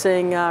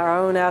producing our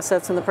own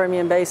assets in the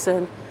Permian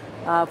Basin.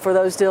 For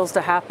those deals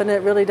to happen,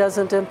 it really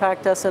doesn't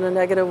impact us in a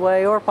negative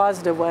way or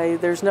positive way.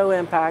 There's no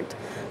impact.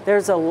 There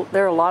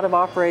are a lot of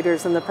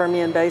operators in the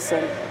Permian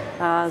Basin.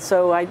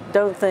 So I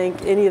don't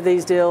think any of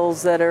these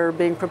deals that are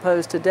being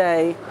proposed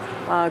today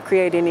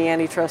create any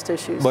antitrust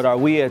issues. But are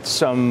we at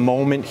some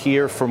moment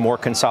here for more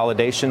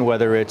consolidation,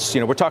 whether it's,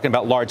 we're talking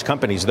about large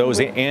companies, those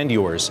mm-hmm. and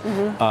yours.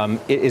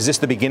 Mm-hmm. Is this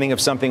the beginning of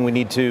something we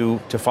need to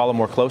follow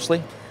more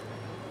closely?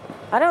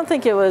 I don't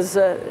think it was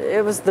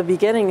the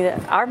beginning.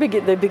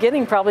 The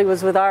beginning probably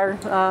was with our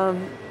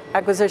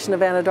acquisition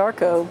of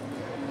Anadarko.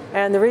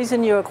 And the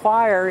reason you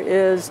acquire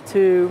is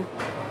to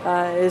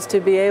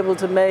be able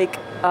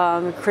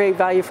to create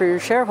value for your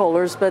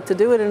shareholders, but to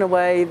do it in a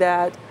way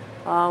that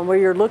where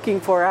you're looking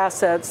for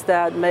assets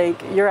that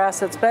make your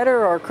assets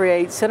better or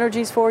create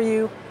synergies for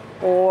you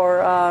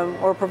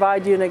or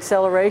provide you an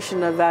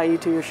acceleration of value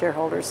to your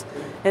shareholders.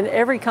 And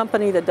every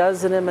company that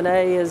does an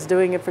M&A is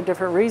doing it for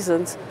different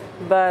reasons,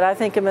 but I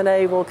think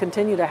M&A will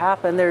continue to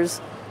happen. There's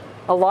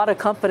a lot of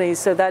companies,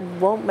 so that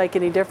won't make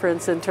any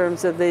difference in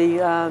terms of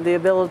the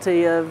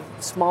ability of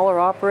smaller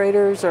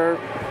operators or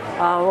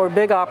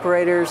big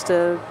operators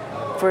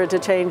for it to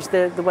change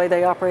the way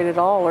they operate at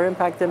all or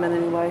impact them in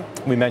any way.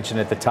 We mentioned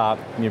at the top,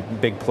 you're a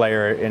big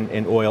player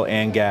in oil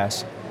and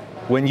gas.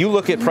 When you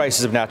look at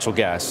prices of natural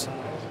gas,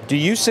 do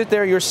you sit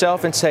there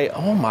yourself and say,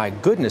 oh my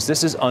goodness,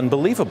 this is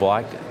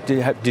unbelievable?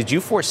 Did you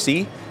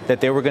foresee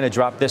that they were going to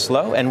drop this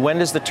low? And when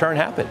does the turn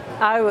happen?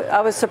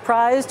 I was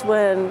surprised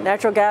when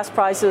natural gas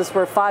prices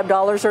were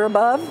 $5 or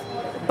above,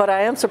 but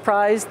I am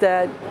surprised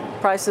that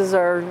prices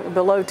are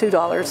below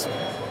 $2.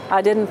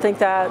 I didn't think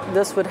that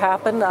this would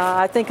happen.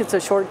 I think it's a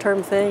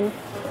short-term thing.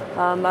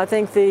 I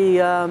think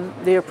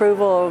the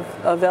approval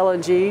of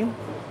LNG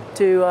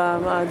to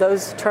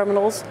those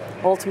terminals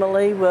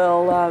ultimately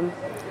will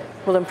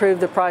improve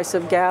the price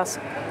of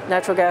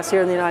natural gas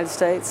here in the United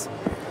States.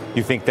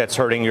 You think that's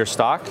hurting your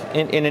stock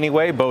in any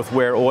way, both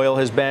where oil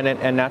has been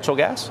and natural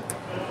gas?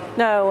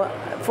 No,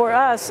 for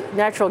us,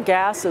 natural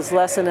gas is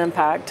less an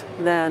impact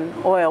than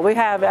oil. We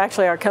have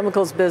actually our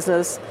chemicals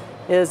business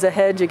is a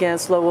hedge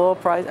against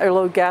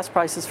low gas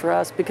prices for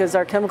us because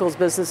our chemicals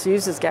business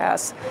uses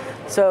gas.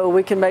 So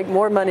we can make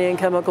more money in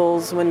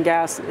chemicals when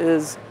gas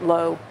is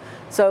low.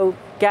 So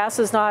gas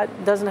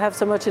doesn't have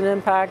so much an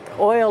impact.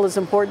 Oil is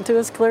important to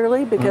us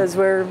clearly because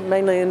we're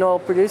mainly an oil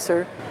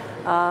producer.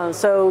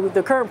 So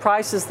the current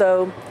prices,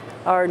 though,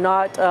 are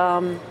not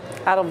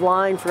out of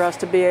line for us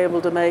to be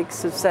able to make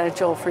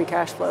substantial free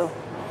cash flow.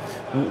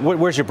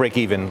 Where's your break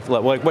even?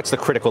 What's the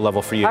critical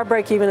level for you? Our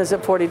break even is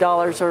at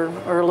 $40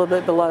 or a little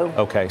bit below.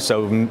 Okay,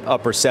 so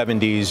upper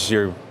 70s,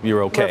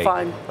 you're okay. We're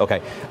fine.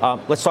 Okay,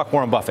 let's talk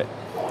Warren Buffett.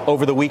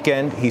 Over the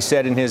weekend, he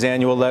said in his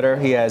annual letter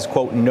he has,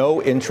 quote,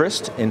 no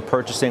interest in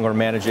purchasing or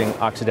managing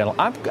Occidental.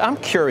 I'm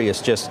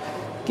curious, just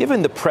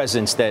given the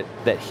presence that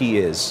he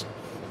is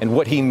and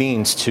what he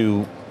means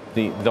to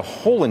the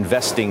whole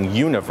investing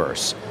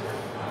universe,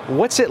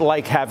 what's it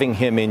like having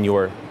him in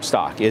your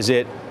stock? Is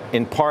it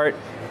in part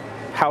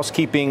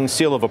housekeeping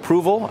seal of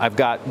approval? I've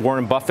got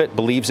Warren Buffett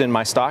believes in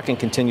my stock and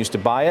continues to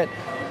buy it.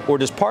 Or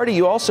does part of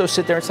you also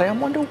sit there and say, I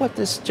wonder what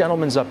this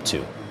gentleman's up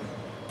to?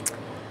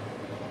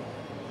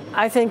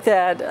 I think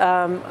that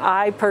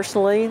I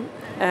personally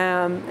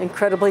am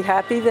incredibly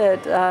happy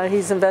that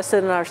he's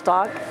invested in our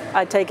stock.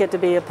 I take it to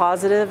be a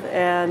positive,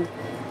 and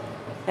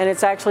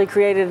it's actually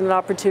created an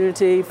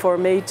opportunity for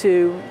me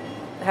to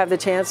have the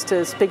chance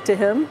to speak to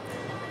him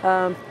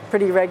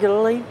pretty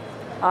regularly.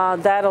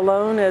 That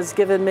alone has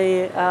given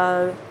me,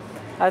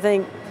 I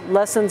think,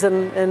 lessons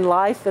in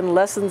life and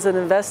lessons in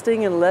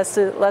investing and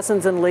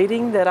lessons in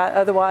leading that I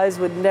otherwise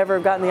would never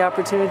have gotten the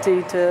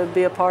opportunity to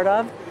be a part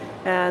of.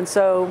 And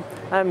so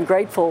I'm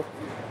grateful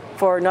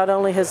for not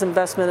only his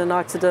investment in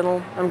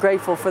Occidental, I'm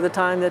grateful for the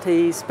time that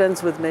he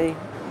spends with me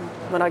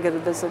when I get to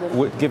visit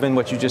him. Given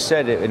what you just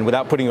said, and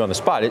without putting you on the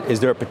spot, is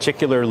there a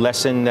particular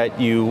lesson that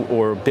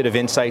or a bit of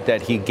insight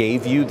that he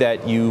gave you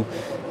that you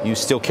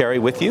still carry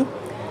with you?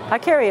 I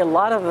carry a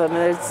lot of them.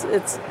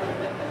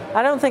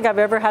 I don't think I've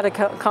ever had a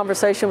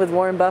conversation with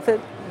Warren Buffett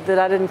that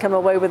I didn't come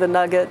away with a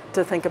nugget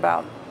to think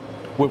about.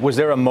 Was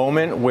there a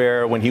moment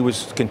where, when he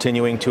was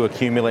continuing to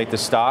accumulate the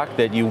stock,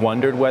 that you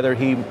wondered whether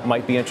he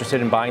might be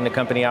interested in buying the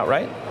company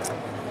outright?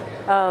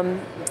 I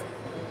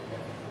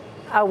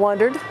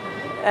wondered,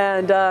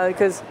 and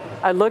because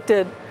I looked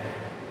at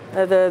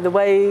the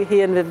way he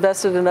had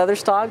invested in other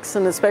stocks,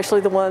 and especially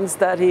the ones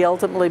that he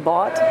ultimately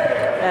bought.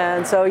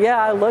 And so, yeah,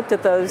 I looked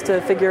at those to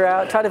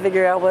try to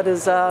figure out what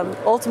his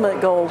ultimate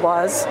goal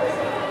was.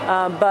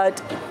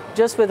 But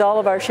just with all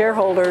of our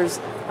shareholders,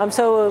 I'm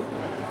so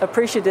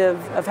appreciative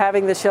of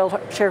having the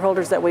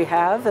shareholders that we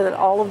have, and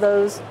all of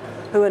those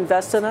who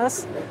invest in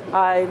us.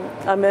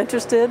 I'm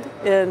interested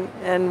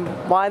in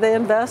why they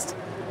invest.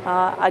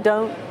 I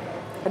don't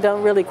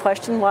really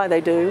question why they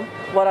do.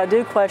 What I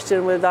do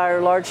question with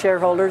our large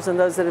shareholders and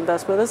those that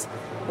invest with us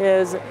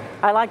is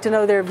I like to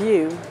know their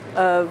view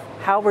of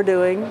how we're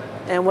doing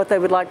and what they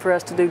would like for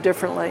us to do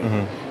differently.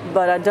 Mm-hmm.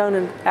 But I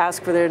don't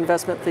ask for their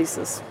investment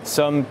thesis.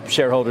 Some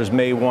shareholders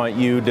may want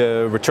you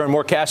to return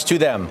more cash to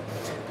them.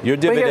 Your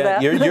dividend,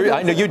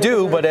 I know you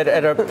do, but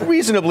at a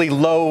reasonably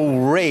low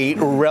rate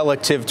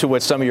relative to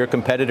what some of your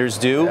competitors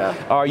do. Yeah.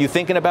 Are you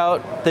thinking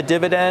about the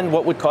dividend?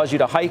 What would cause you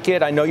to hike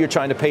it? I know you're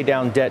trying to pay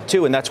down debt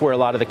too, and that's where a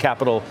lot of the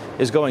capital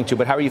is going to,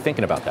 but how are you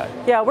thinking about that?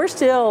 Yeah, we're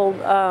still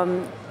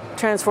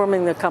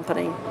transforming the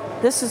company.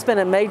 This has been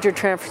a major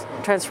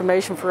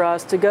transformation for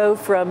us to go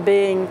from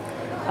being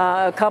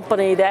a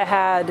company that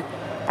had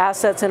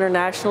assets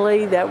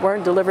internationally that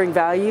weren't delivering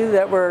value,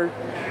 that were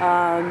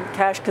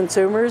cash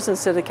consumers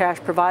instead of cash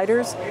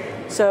providers.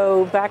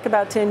 So back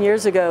about 10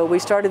 years ago, we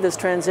started this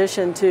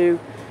transition to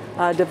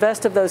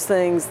divest of those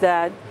things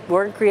that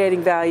weren't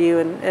creating value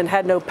and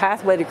had no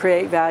pathway to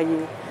create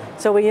value.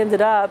 So we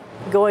ended up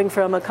going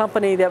from a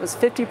company that was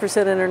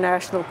 50%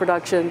 international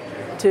production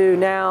to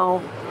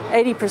now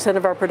 80%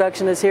 of our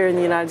production is here in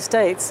the United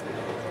States.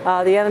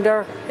 The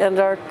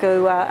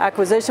Anadarko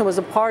acquisition was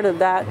a part of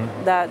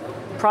that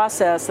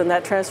process and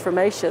that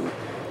transformation.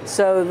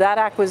 So that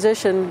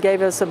acquisition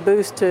gave us a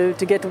boost to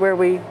get to where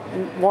we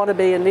want to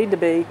be and need to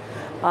be.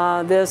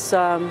 This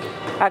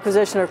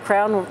acquisition of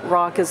Crown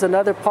Rock is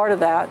another part of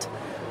that.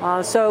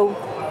 So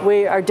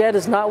our debt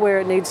is not where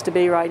it needs to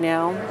be right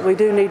now. We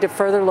do need to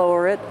further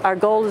lower it. Our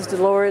goal is to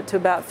lower it to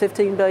about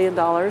 $15 billion.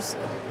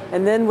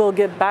 And then we'll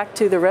get back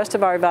to the rest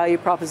of our value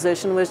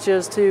proposition, which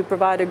is to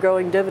provide a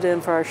growing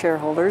dividend for our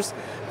shareholders,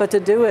 but to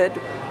do it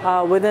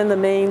within the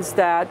means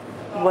that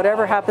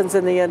whatever happens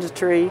in the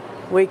industry,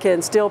 we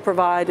can still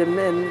provide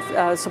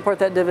and support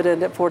that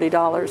dividend at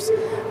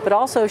 $40. But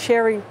also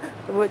sharing,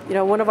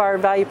 one of our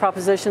value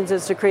propositions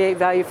is to create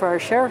value for our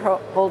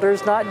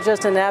shareholders, not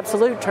just in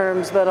absolute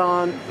terms, but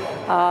on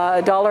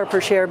a dollar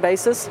per share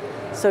basis.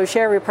 So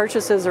share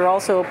repurchases are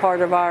also a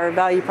part of our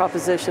value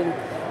proposition.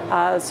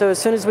 So as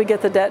soon as we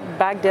get the debt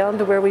back down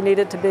to where we need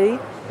it to be,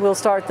 we'll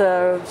start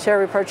the share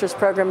repurchase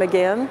program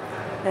again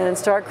and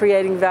start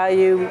creating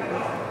value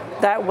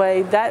that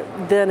way.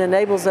 That then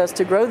enables us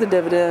to grow the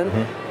dividend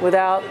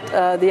without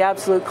the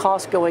absolute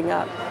cost going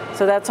up.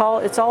 So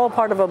it's all a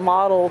part of a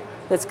model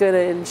that's going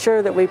to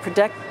ensure that we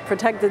protect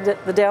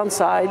the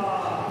downside,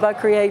 but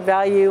create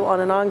value on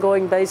an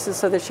ongoing basis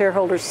so the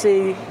shareholders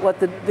see what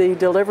the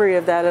delivery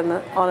of that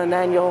on an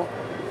annual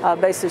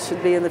basis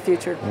should be in the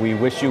future. We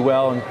wish you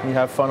well, and you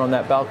have fun on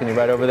that balcony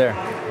right over there.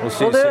 We'll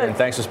see you soon.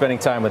 Thanks for spending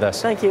time with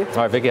us. Thank you. All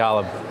right, Vicki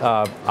Hollub,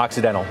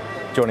 Occidental,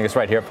 joining us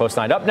right here at Post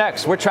 9. Up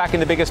next, we're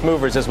tracking the biggest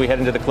movers as we head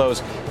into the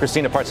close.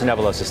 Christina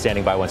Partsinevelos is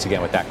standing by once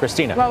again with that.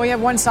 Christina. Well, we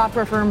have one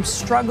software firm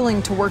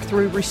struggling to work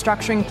through a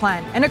restructuring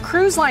plan, and a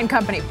cruise line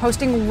company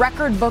posting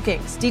record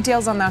bookings.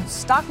 Details on the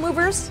stock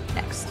movers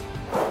next.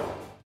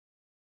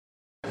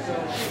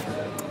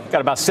 Got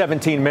about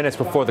 17 minutes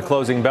before the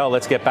closing bell.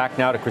 Let's get back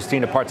now to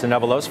Christina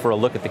Partsinevelos for a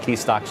look at the key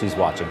stocks she's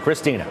watching.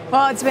 Christina.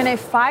 Well, it's been a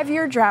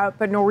 5-year drought,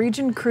 but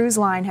Norwegian Cruise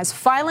Line has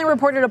finally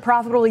reported a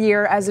profitable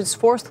year as its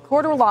fourth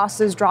quarter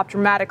losses dropped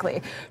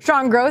dramatically.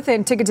 Strong growth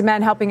in ticket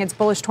demand helping its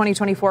bullish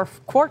 2024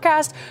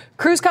 forecast.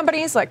 Cruise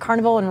companies like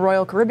Carnival and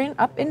Royal Caribbean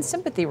up in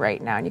sympathy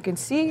right now. And you can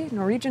see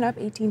Norwegian up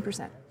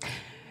 18%.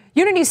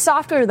 Unity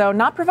Software, though,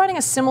 not providing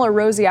a similar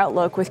rosy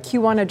outlook, with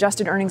Q1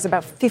 adjusted earnings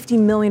about $50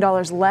 million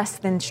less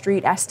than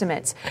street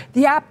estimates.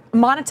 The app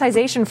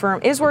monetization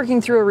firm is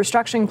working through a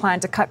restructuring plan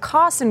to cut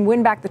costs and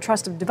win back the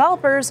trust of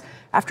developers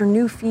after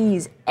new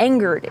fees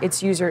angered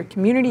its user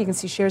community. You can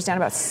see shares down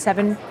about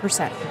 7%.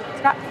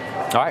 Scott.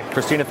 All right,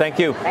 Christina, thank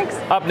you. Thanks.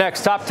 Up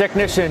next, top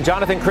technician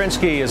Jonathan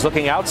Krinsky is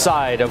looking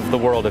outside of the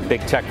world of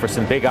big tech for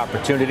some big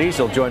opportunities.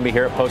 He'll join me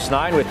here at Post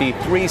 9 with the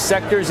 3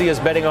 sectors he is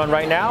betting on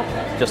right now,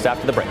 just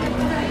after the break.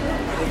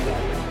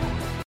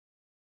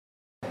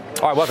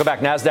 All right, welcome back.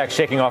 NASDAQ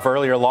shaking off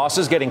earlier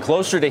losses, getting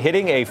closer to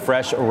hitting a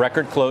fresh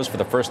record close for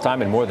the first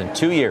time in more than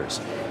 2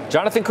 years.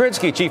 Jonathan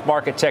Krinsky, chief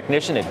market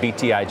technician at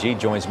BTIG,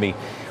 joins me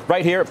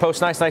right here at Post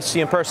 9. Nice to see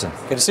you in person.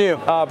 Good to see you.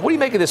 What do you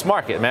make of this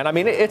market, man? I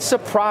mean, it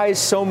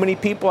surprised so many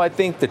people. I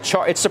think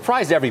it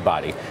surprised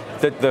everybody.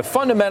 The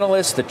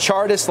fundamentalists, the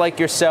chartists like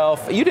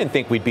yourself, you didn't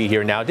think we'd be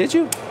here now, did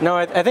you? No,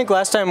 I think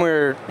last time we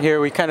were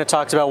here, we kind of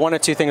talked about one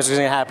of two things was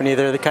going to happen.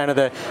 Either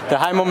the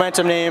high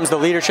momentum names, the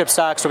leadership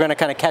stocks were going to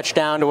kind of catch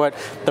down to what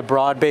the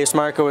broad-based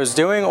market was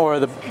doing, or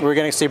we're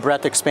going to see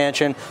breadth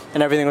expansion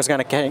and everything was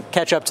going to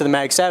catch up to the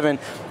Mag 7.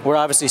 We're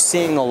obviously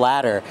seeing the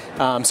latter.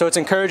 So it's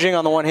encouraging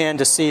on the one hand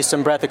to see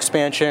some breadth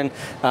expansion.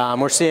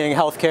 We're seeing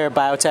healthcare,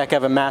 biotech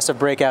have a massive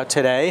breakout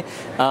today.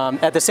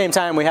 At the same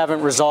time, we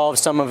haven't resolved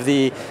some of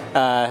the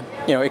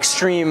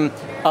extreme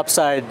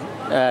upside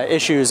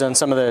issues on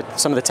some of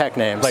the tech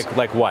names.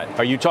 Like what?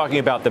 Are you talking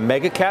about the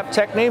mega cap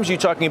tech names? Are you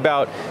talking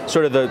about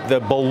sort of the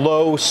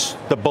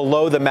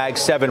below the Mag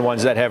 7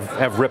 ones that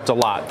have ripped a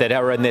lot, that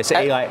are in this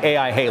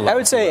AI halo? I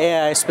would say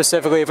AI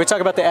specifically. If we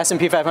talk about the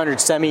S&P 500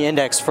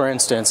 semi-index, for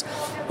instance,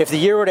 if the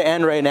year were to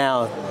end right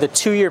now, the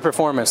 2-year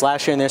performance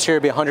last year and this year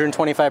would be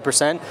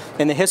 125%.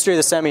 In the history of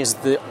the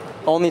semis, the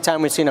only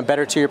time we've seen a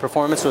better 2-year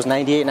performance was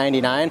 98,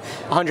 99,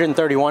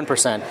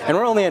 131%. And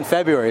we're only in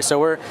February, so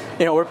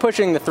we're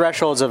pushing the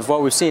thresholds of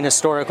what we've seen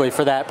historically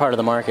for that part of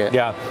the market.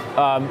 Yeah.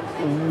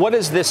 What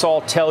does this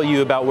all tell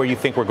you about where you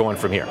think we're going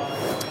from here?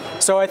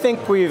 So I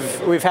think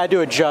we've had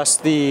to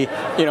adjust the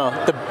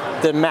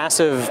the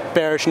massive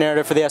bearish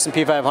narrative for the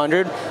S&P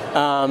 500.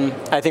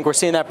 I think we're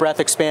seeing that breadth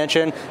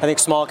expansion. I think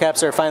small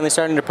caps are finally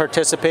starting to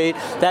participate.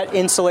 That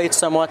insulates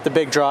somewhat the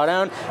big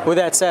drawdown. With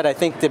that said, I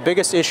think the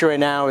biggest issue right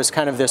now is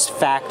kind of this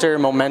factor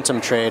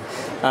momentum trade.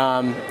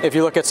 If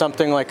you look at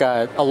something like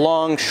a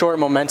long short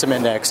momentum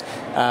index,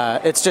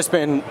 it's just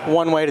been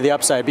one way to the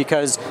upside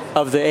because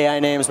of the AI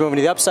names moving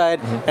to the upside,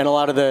 and a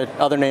lot of the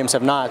other names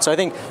have not. So I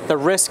think the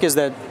risk is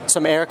that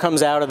some air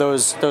comes out of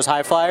those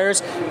high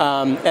flyers,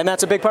 and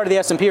that's a big part of the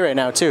S&P right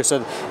now too.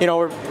 So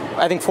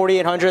I think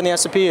 4,800 in the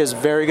S&P is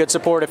very good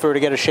support if we were to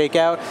get a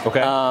shakeout.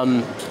 Okay.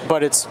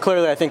 But it's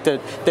clearly, I think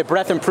that the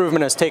breadth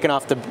improvement has taken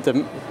off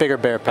the bigger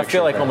bear picture. I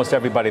feel like almost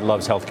everybody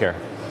loves healthcare.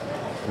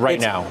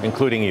 Right now,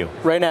 including you.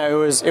 Right now,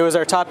 it was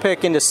our top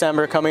pick in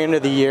December coming into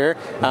the year.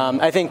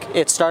 I think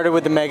it started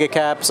with the mega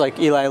caps like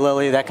Eli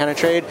Lilly, that kind of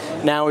trade.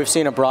 Now we've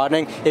seen a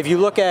broadening. If you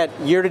look at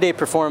year-to-date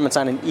performance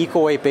on an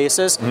equal weight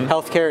basis,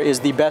 healthcare is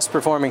the best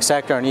performing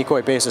sector on an equal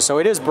weight basis. So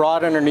it is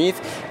broad underneath.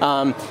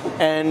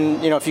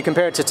 And if you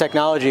compare it to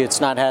technology, it's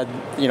not had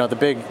the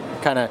big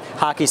kind of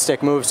hockey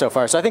stick move so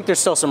far. So I think there's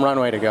still some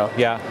runway to go.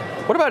 Yeah.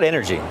 What about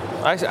energy?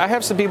 I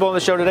have some people on the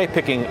show today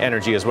picking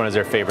energy as one of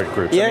their favorite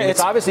groups. Yeah,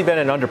 it's obviously been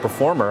an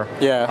underperformer.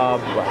 Yeah.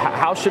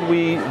 How should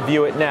we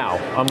view it now?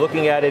 I'm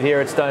looking at it here.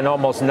 It's done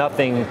almost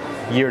nothing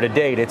year to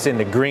date. It's in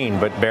the green,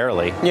 but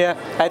barely. Yeah,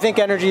 I think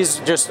energy is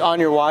just on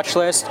your watch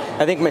list.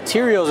 I think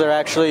materials are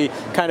actually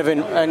kind of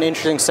an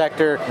interesting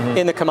sector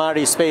in the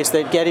commodity space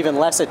that get even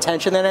less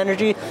attention than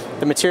energy.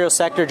 The materials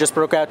sector just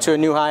broke out to a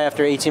new high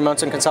after 18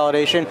 months in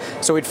consolidation,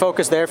 so we'd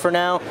focus there for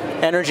now.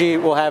 Energy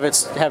will have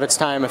its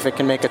time if it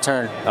can make a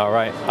turn. All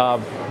right.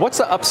 What's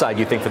the upside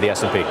you think for the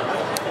S&P?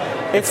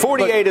 If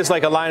 48 is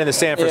like a line in the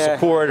sand for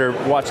support, or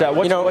watch out,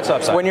 what's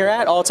upside? When you're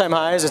at all-time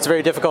highs, it's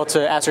very difficult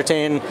to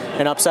ascertain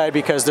an upside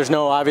because there's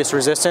no obvious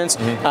resistance.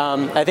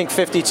 I think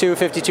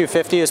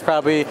 52.50 is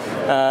probably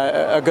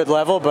a good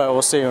level, but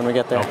we'll see when we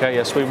get there. Okay,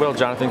 yes, we will.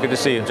 Jonathan, good to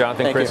see you.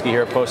 Jonathan Krinsky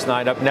here at Post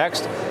 9. Up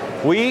next,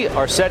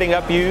 we're setting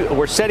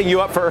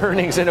you up for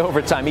earnings in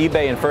overtime.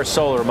 eBay and First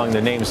Solar among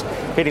the names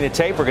hitting the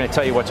tape. We're going to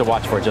tell you what to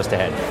watch for just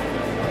ahead.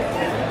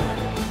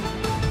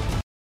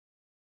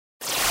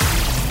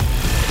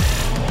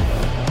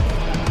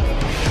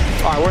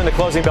 All right, we're in the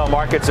closing bell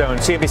market zone.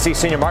 CNBC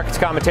senior markets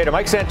commentator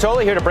Mike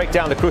Santoli here to break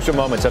down the crucial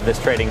moments of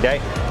this trading day.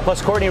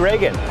 Plus Courtney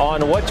Reagan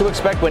on what to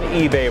expect when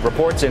eBay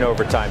reports in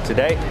overtime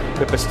today.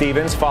 Pippa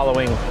Stevens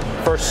following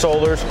First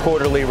Solar's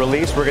quarterly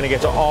release. We're going to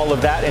get to all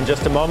of that in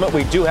just a moment.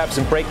 We do have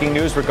some breaking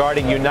news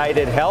regarding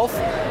United Health.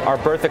 Our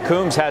Bertha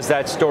Coombs has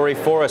that story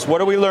for us.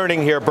 What are we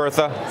learning here,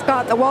 Bertha?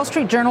 Scott, the Wall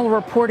Street Journal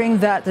reporting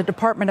that the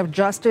Department of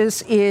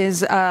Justice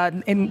is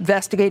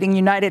investigating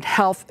United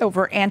Health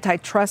over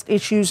antitrust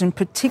issues. In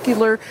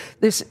particular,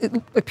 this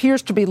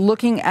appears to be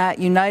looking at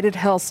United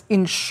Health's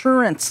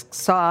insurance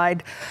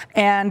side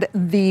and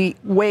the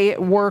way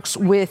it works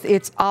with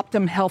its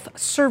Optum Health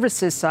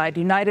services side.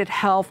 United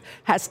Health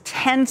has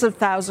tens of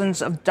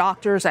thousands of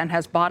doctors and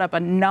has bought up a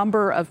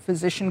number of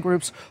physician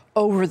groups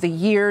over the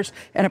years,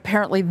 and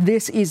apparently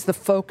this is the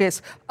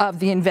focus of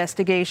the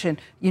investigation.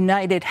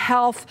 United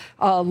Health,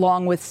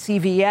 along with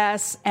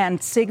CVS and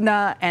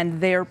Cigna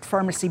and their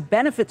pharmacy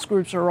benefits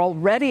groups, are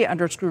already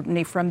under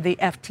scrutiny from the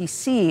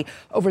FTC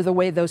over the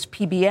way those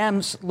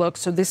PBMs look.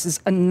 So this is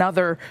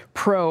another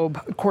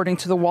probe, according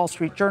to the Wall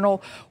Street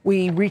Journal.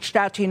 We reached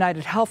out to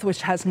United Health,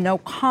 which has no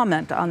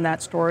comment on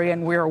that story,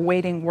 and we're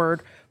awaiting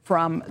word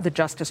from the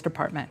Justice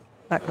Department.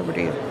 Back over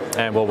to you.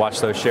 And we'll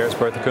watch those shares.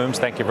 Bertha Coombs,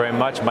 thank you very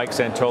much. Mike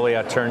Santoli,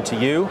 I turn to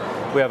you.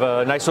 We have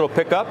a nice little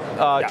pickup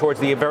towards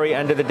the very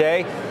end of the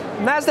day.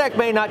 NASDAQ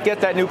may not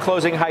get that new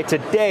closing high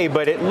today,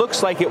 but it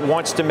looks like it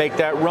wants to make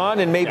that run,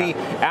 and maybe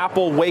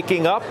Apple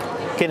waking up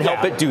can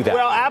help it do that.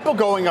 Well, Apple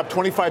going up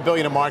 $25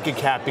 billion in market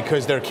cap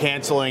because they're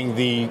canceling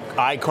the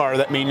iCar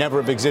that may never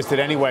have existed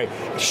anyway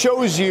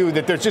shows you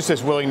that there's just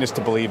this willingness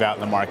to believe out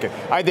in the market.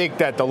 I think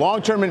that the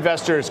long-term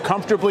investor is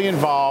comfortably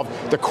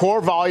involved. The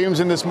core volumes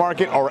in this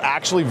market are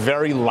actually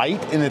very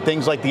light in the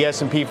things like the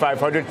S&P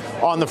 500.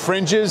 On the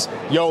fringes,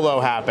 YOLO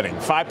happening.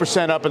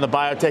 5% up in the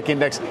biotech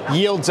index,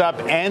 yields up,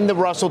 and the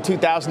Russell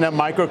 2000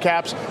 micro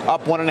caps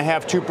up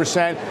 1.5%,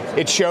 2%.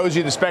 It shows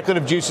you the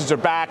speculative juices are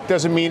back.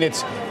 Doesn't mean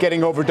it's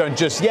getting overdone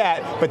just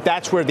yet, but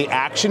that's where the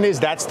action is.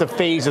 That's the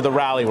phase of the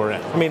rally we're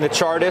in. I mean, the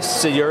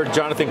chartists, you're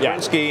Jonathan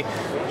Krinsky.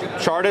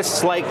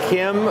 Chartists like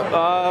him,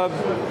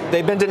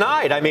 they've been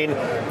denied. I mean,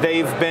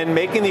 they've been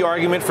making the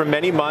argument for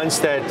many months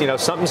that,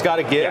 something's got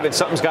to give and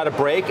something's got to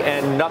break,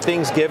 and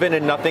nothing's given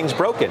and nothing's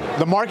broken.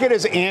 The market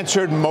has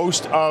answered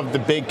most of the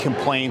big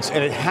complaints,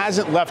 and it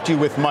hasn't left you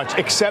with much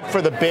except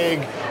for the big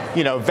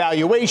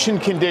valuation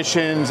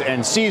conditions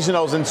and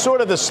seasonals and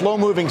sort of the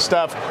slow-moving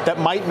stuff that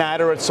might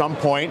matter at some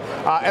point.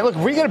 And look,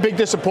 if we get a big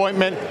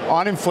disappointment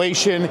on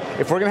inflation,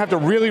 if we're going to have to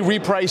really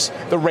reprice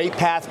the rate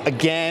path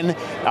again,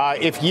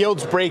 if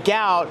yields break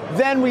out,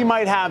 then we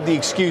might have the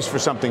excuse for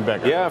something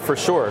bigger. Yeah, for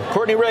sure.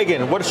 Courtney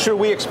Reagan, what should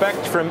we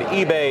expect from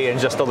eBay in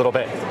just a little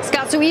bit?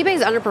 Scott, so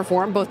eBay's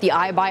underperformed both the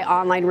iBuy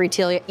online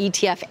retail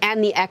ETF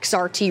and the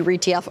XRT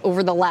ETF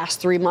over the last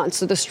 3 months.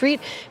 So the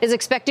street is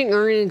expecting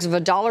earnings of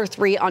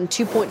 $1.03 on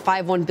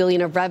 $2.51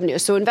 billion of revenue.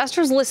 So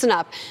investors listen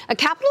up. A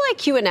Capital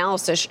IQ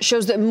analysis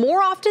shows that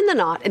more often than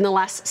not in the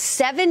last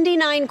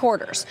 79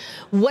 quarters,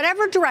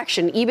 whatever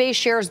direction eBay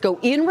shares go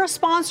in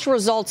response to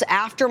results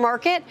after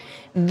market,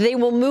 they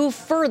will move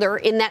further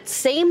in that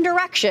same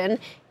direction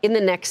in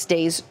the next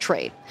day's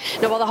trade.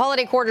 Now, while the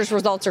holiday quarter's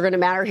results are going to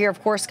matter here,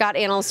 of course, Scott,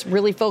 analysts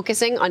really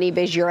focusing on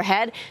eBay's year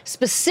ahead,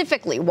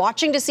 specifically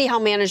watching to see how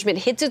management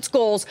hits its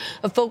goals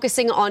of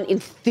focusing on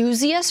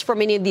enthusiasts for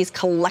many of these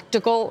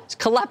collectible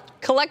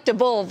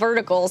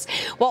verticals,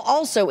 while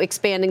also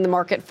expanding the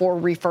market for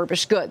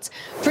refurbished goods.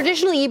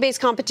 Traditionally, eBay's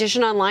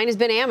competition online has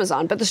been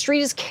Amazon, but the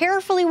street is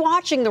carefully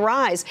watching the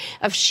rise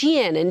of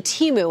Shein and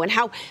Temu and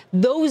how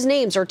those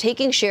names are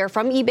taking share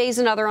from eBay's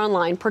and other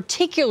online,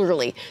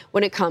 particularly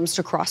when it comes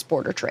to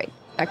cross-border trade.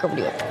 Back over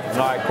to you.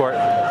 All right, Court.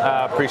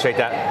 Appreciate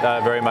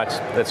that very much.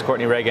 That's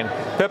Courtney Reagan.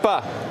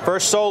 Pippa,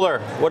 First Solar,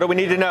 what do we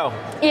need to know?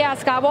 Yeah,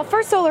 Scott. Well,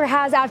 First Solar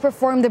has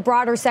outperformed the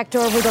broader sector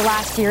over the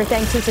last year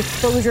thanks to its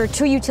exposure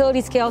to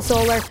utility-scale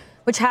solar,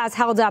 which has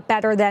held up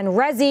better than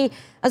resi,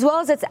 as well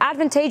as its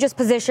advantageous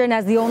position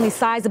as the only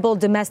sizable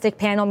domestic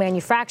panel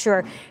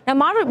manufacturer. Now,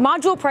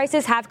 module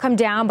prices have come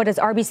down, but as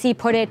RBC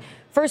put it,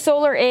 First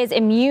Solar is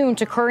immune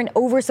to current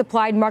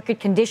oversupplied market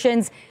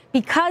conditions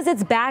because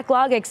its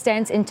backlog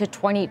extends into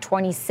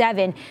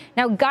 2027.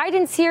 Now,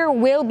 guidance here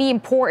will be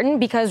important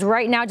because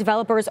right now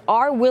developers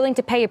are willing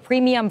to pay a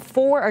premium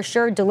for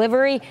assured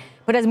delivery.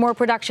 But as more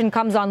production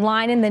comes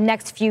online in the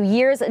next few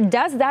years,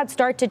 does that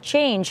start to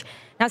change?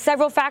 Now,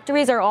 several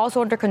factories are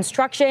also under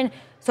construction,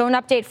 so an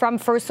update from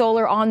First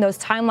Solar on those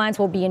timelines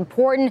will be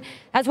important,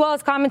 as well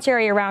as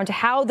commentary around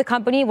how the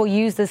company will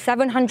use the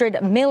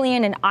 $700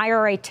 million in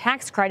IRA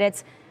tax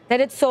credits that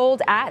it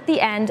sold at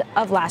the end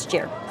of last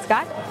year.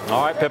 Scott?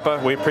 All right,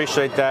 Pippa, we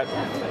appreciate that.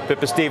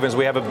 Pippa Stevens,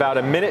 we have about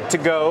a minute to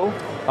go.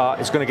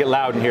 It's going to get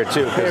loud in here,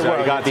 too, because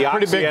we got the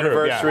Oxy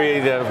anniversary,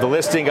 the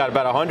listing, got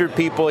about 100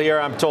 people here.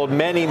 I'm told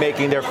many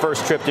making their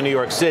first trip to New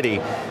York City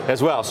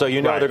as well. So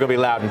they're going to be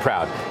loud and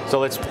proud. So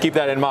let's keep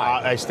that in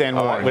mind. I stand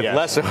warned, with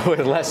less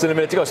than a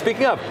minute to go.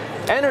 Speaking of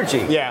energy,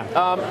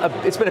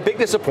 it's been a big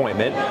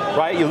disappointment,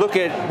 right? You look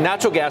at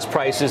natural gas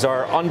prices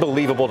are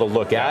unbelievable to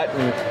look at.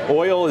 And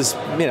oil has,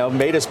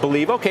 made us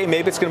believe, okay,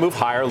 maybe it's going to move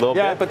higher a little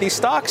bit. But these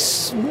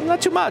stocks, not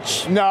too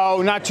much.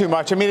 No, not too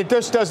much. I mean, it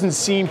just doesn't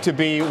seem to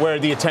be where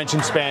the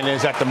attention span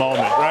is at the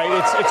moment, right?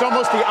 It's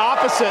almost the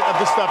opposite of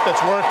the stuff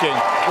that's working,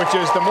 which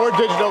is the more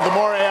digital, the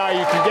more AI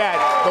you can get,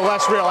 the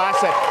less real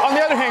asset. On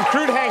the other hand,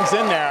 crude hangs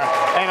in there,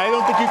 and I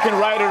don't think you can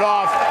write it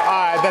off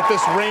that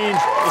this range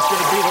is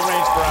going to be the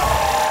range for us.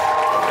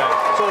 Okay.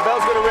 So the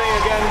bell's going to ring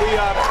again. We see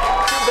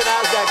what the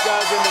NASDAQ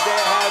does in the day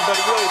ahead, but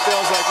it really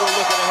feels like we're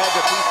looking ahead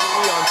to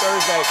PCE on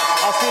Thursday.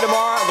 I'll see you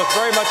tomorrow. I look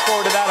very much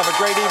forward to that. Have a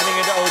great evening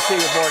into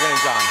OT with Morgan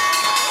and John.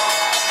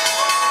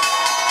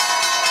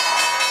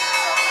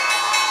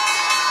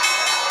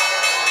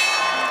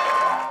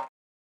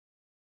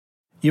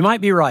 You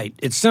might be right.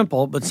 It's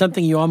simple, but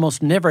something you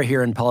almost never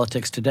hear in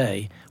politics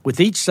today,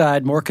 with each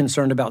side more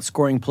concerned about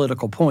scoring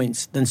political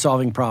points than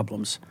solving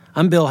problems.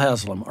 I'm Bill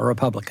Haslam, a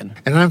Republican.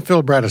 And I'm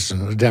Phil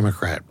Bredesen, a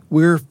Democrat.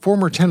 We're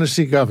former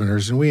Tennessee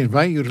governors, and we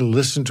invite you to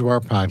listen to our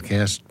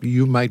podcast,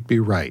 You Might Be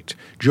Right.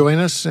 Join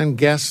us and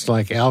guests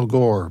like Al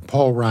Gore,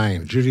 Paul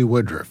Ryan, Judy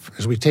Woodruff,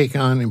 as we take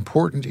on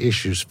important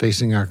issues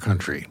facing our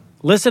country.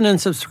 Listen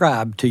and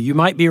subscribe to You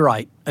Might Be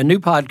Right, a new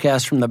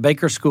podcast from the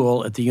Baker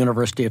School at the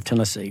University of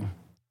Tennessee.